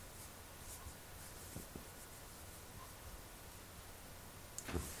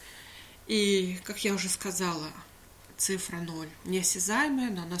 И, как я уже сказала, цифра 0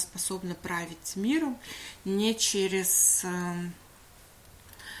 неосязаемая, но она способна править миром не через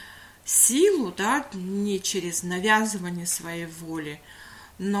силу, не через навязывание своей воли,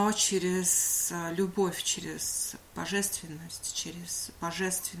 но через любовь, через божественность, через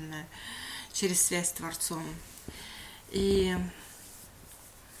божественное, через связь с Творцом. И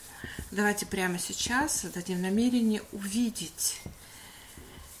давайте прямо сейчас дадим намерение увидеть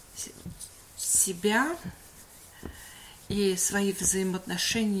себя и свои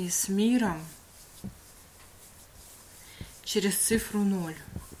взаимоотношения с миром через цифру 0.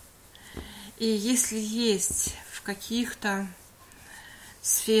 И если есть в каких-то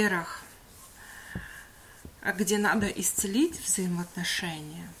сферах, где надо исцелить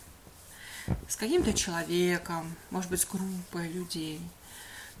взаимоотношения с каким-то человеком, может быть, с группой людей,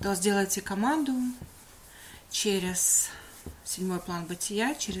 то сделайте команду через 7-й план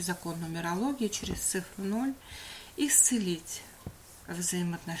бытия, через закон нумерологии, через цифру 0, исцелить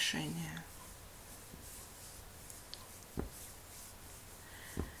взаимоотношения.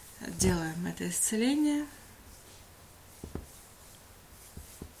 Делаем это исцеление.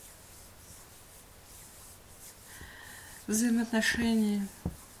 Взаимоотношения.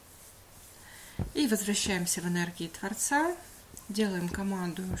 И возвращаемся в энергии Творца. Делаем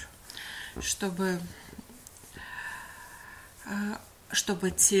команду, чтобы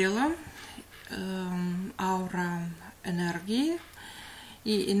тело, аура энергии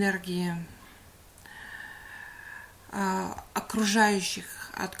и энергии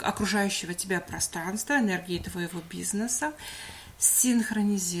окружающего тебя пространства, энергии твоего бизнеса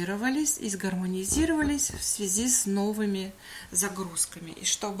синхронизировались и сгармонизировались в связи с новыми загрузками. И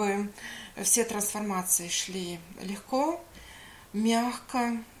чтобы все трансформации шли легко,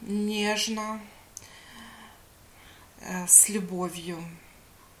 мягко, нежно, с любовью.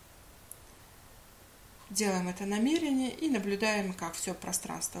 Делаем это намерение и наблюдаем, как все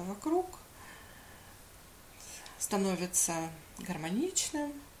пространство вокруг становится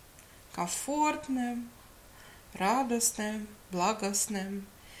гармоничным, комфортным, радостным, благостным,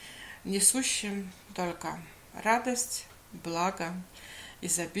 несущим только радость, благо,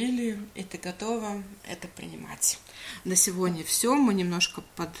 изобилие, и ты готова это принимать. На сегодня все. Мы немножко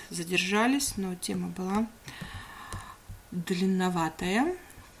подзадержались, но тема была длинноватая,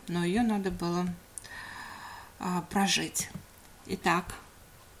 но ее надо было прожить. Итак,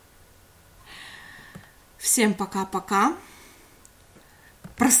 всем пока-пока.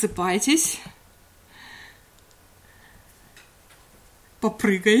 Просыпайтесь,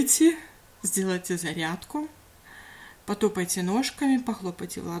 попрыгайте, сделайте зарядку, потопайте ножками,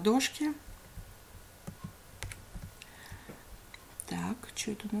 похлопайте в ладошки. Так,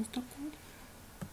 что это у нас такое?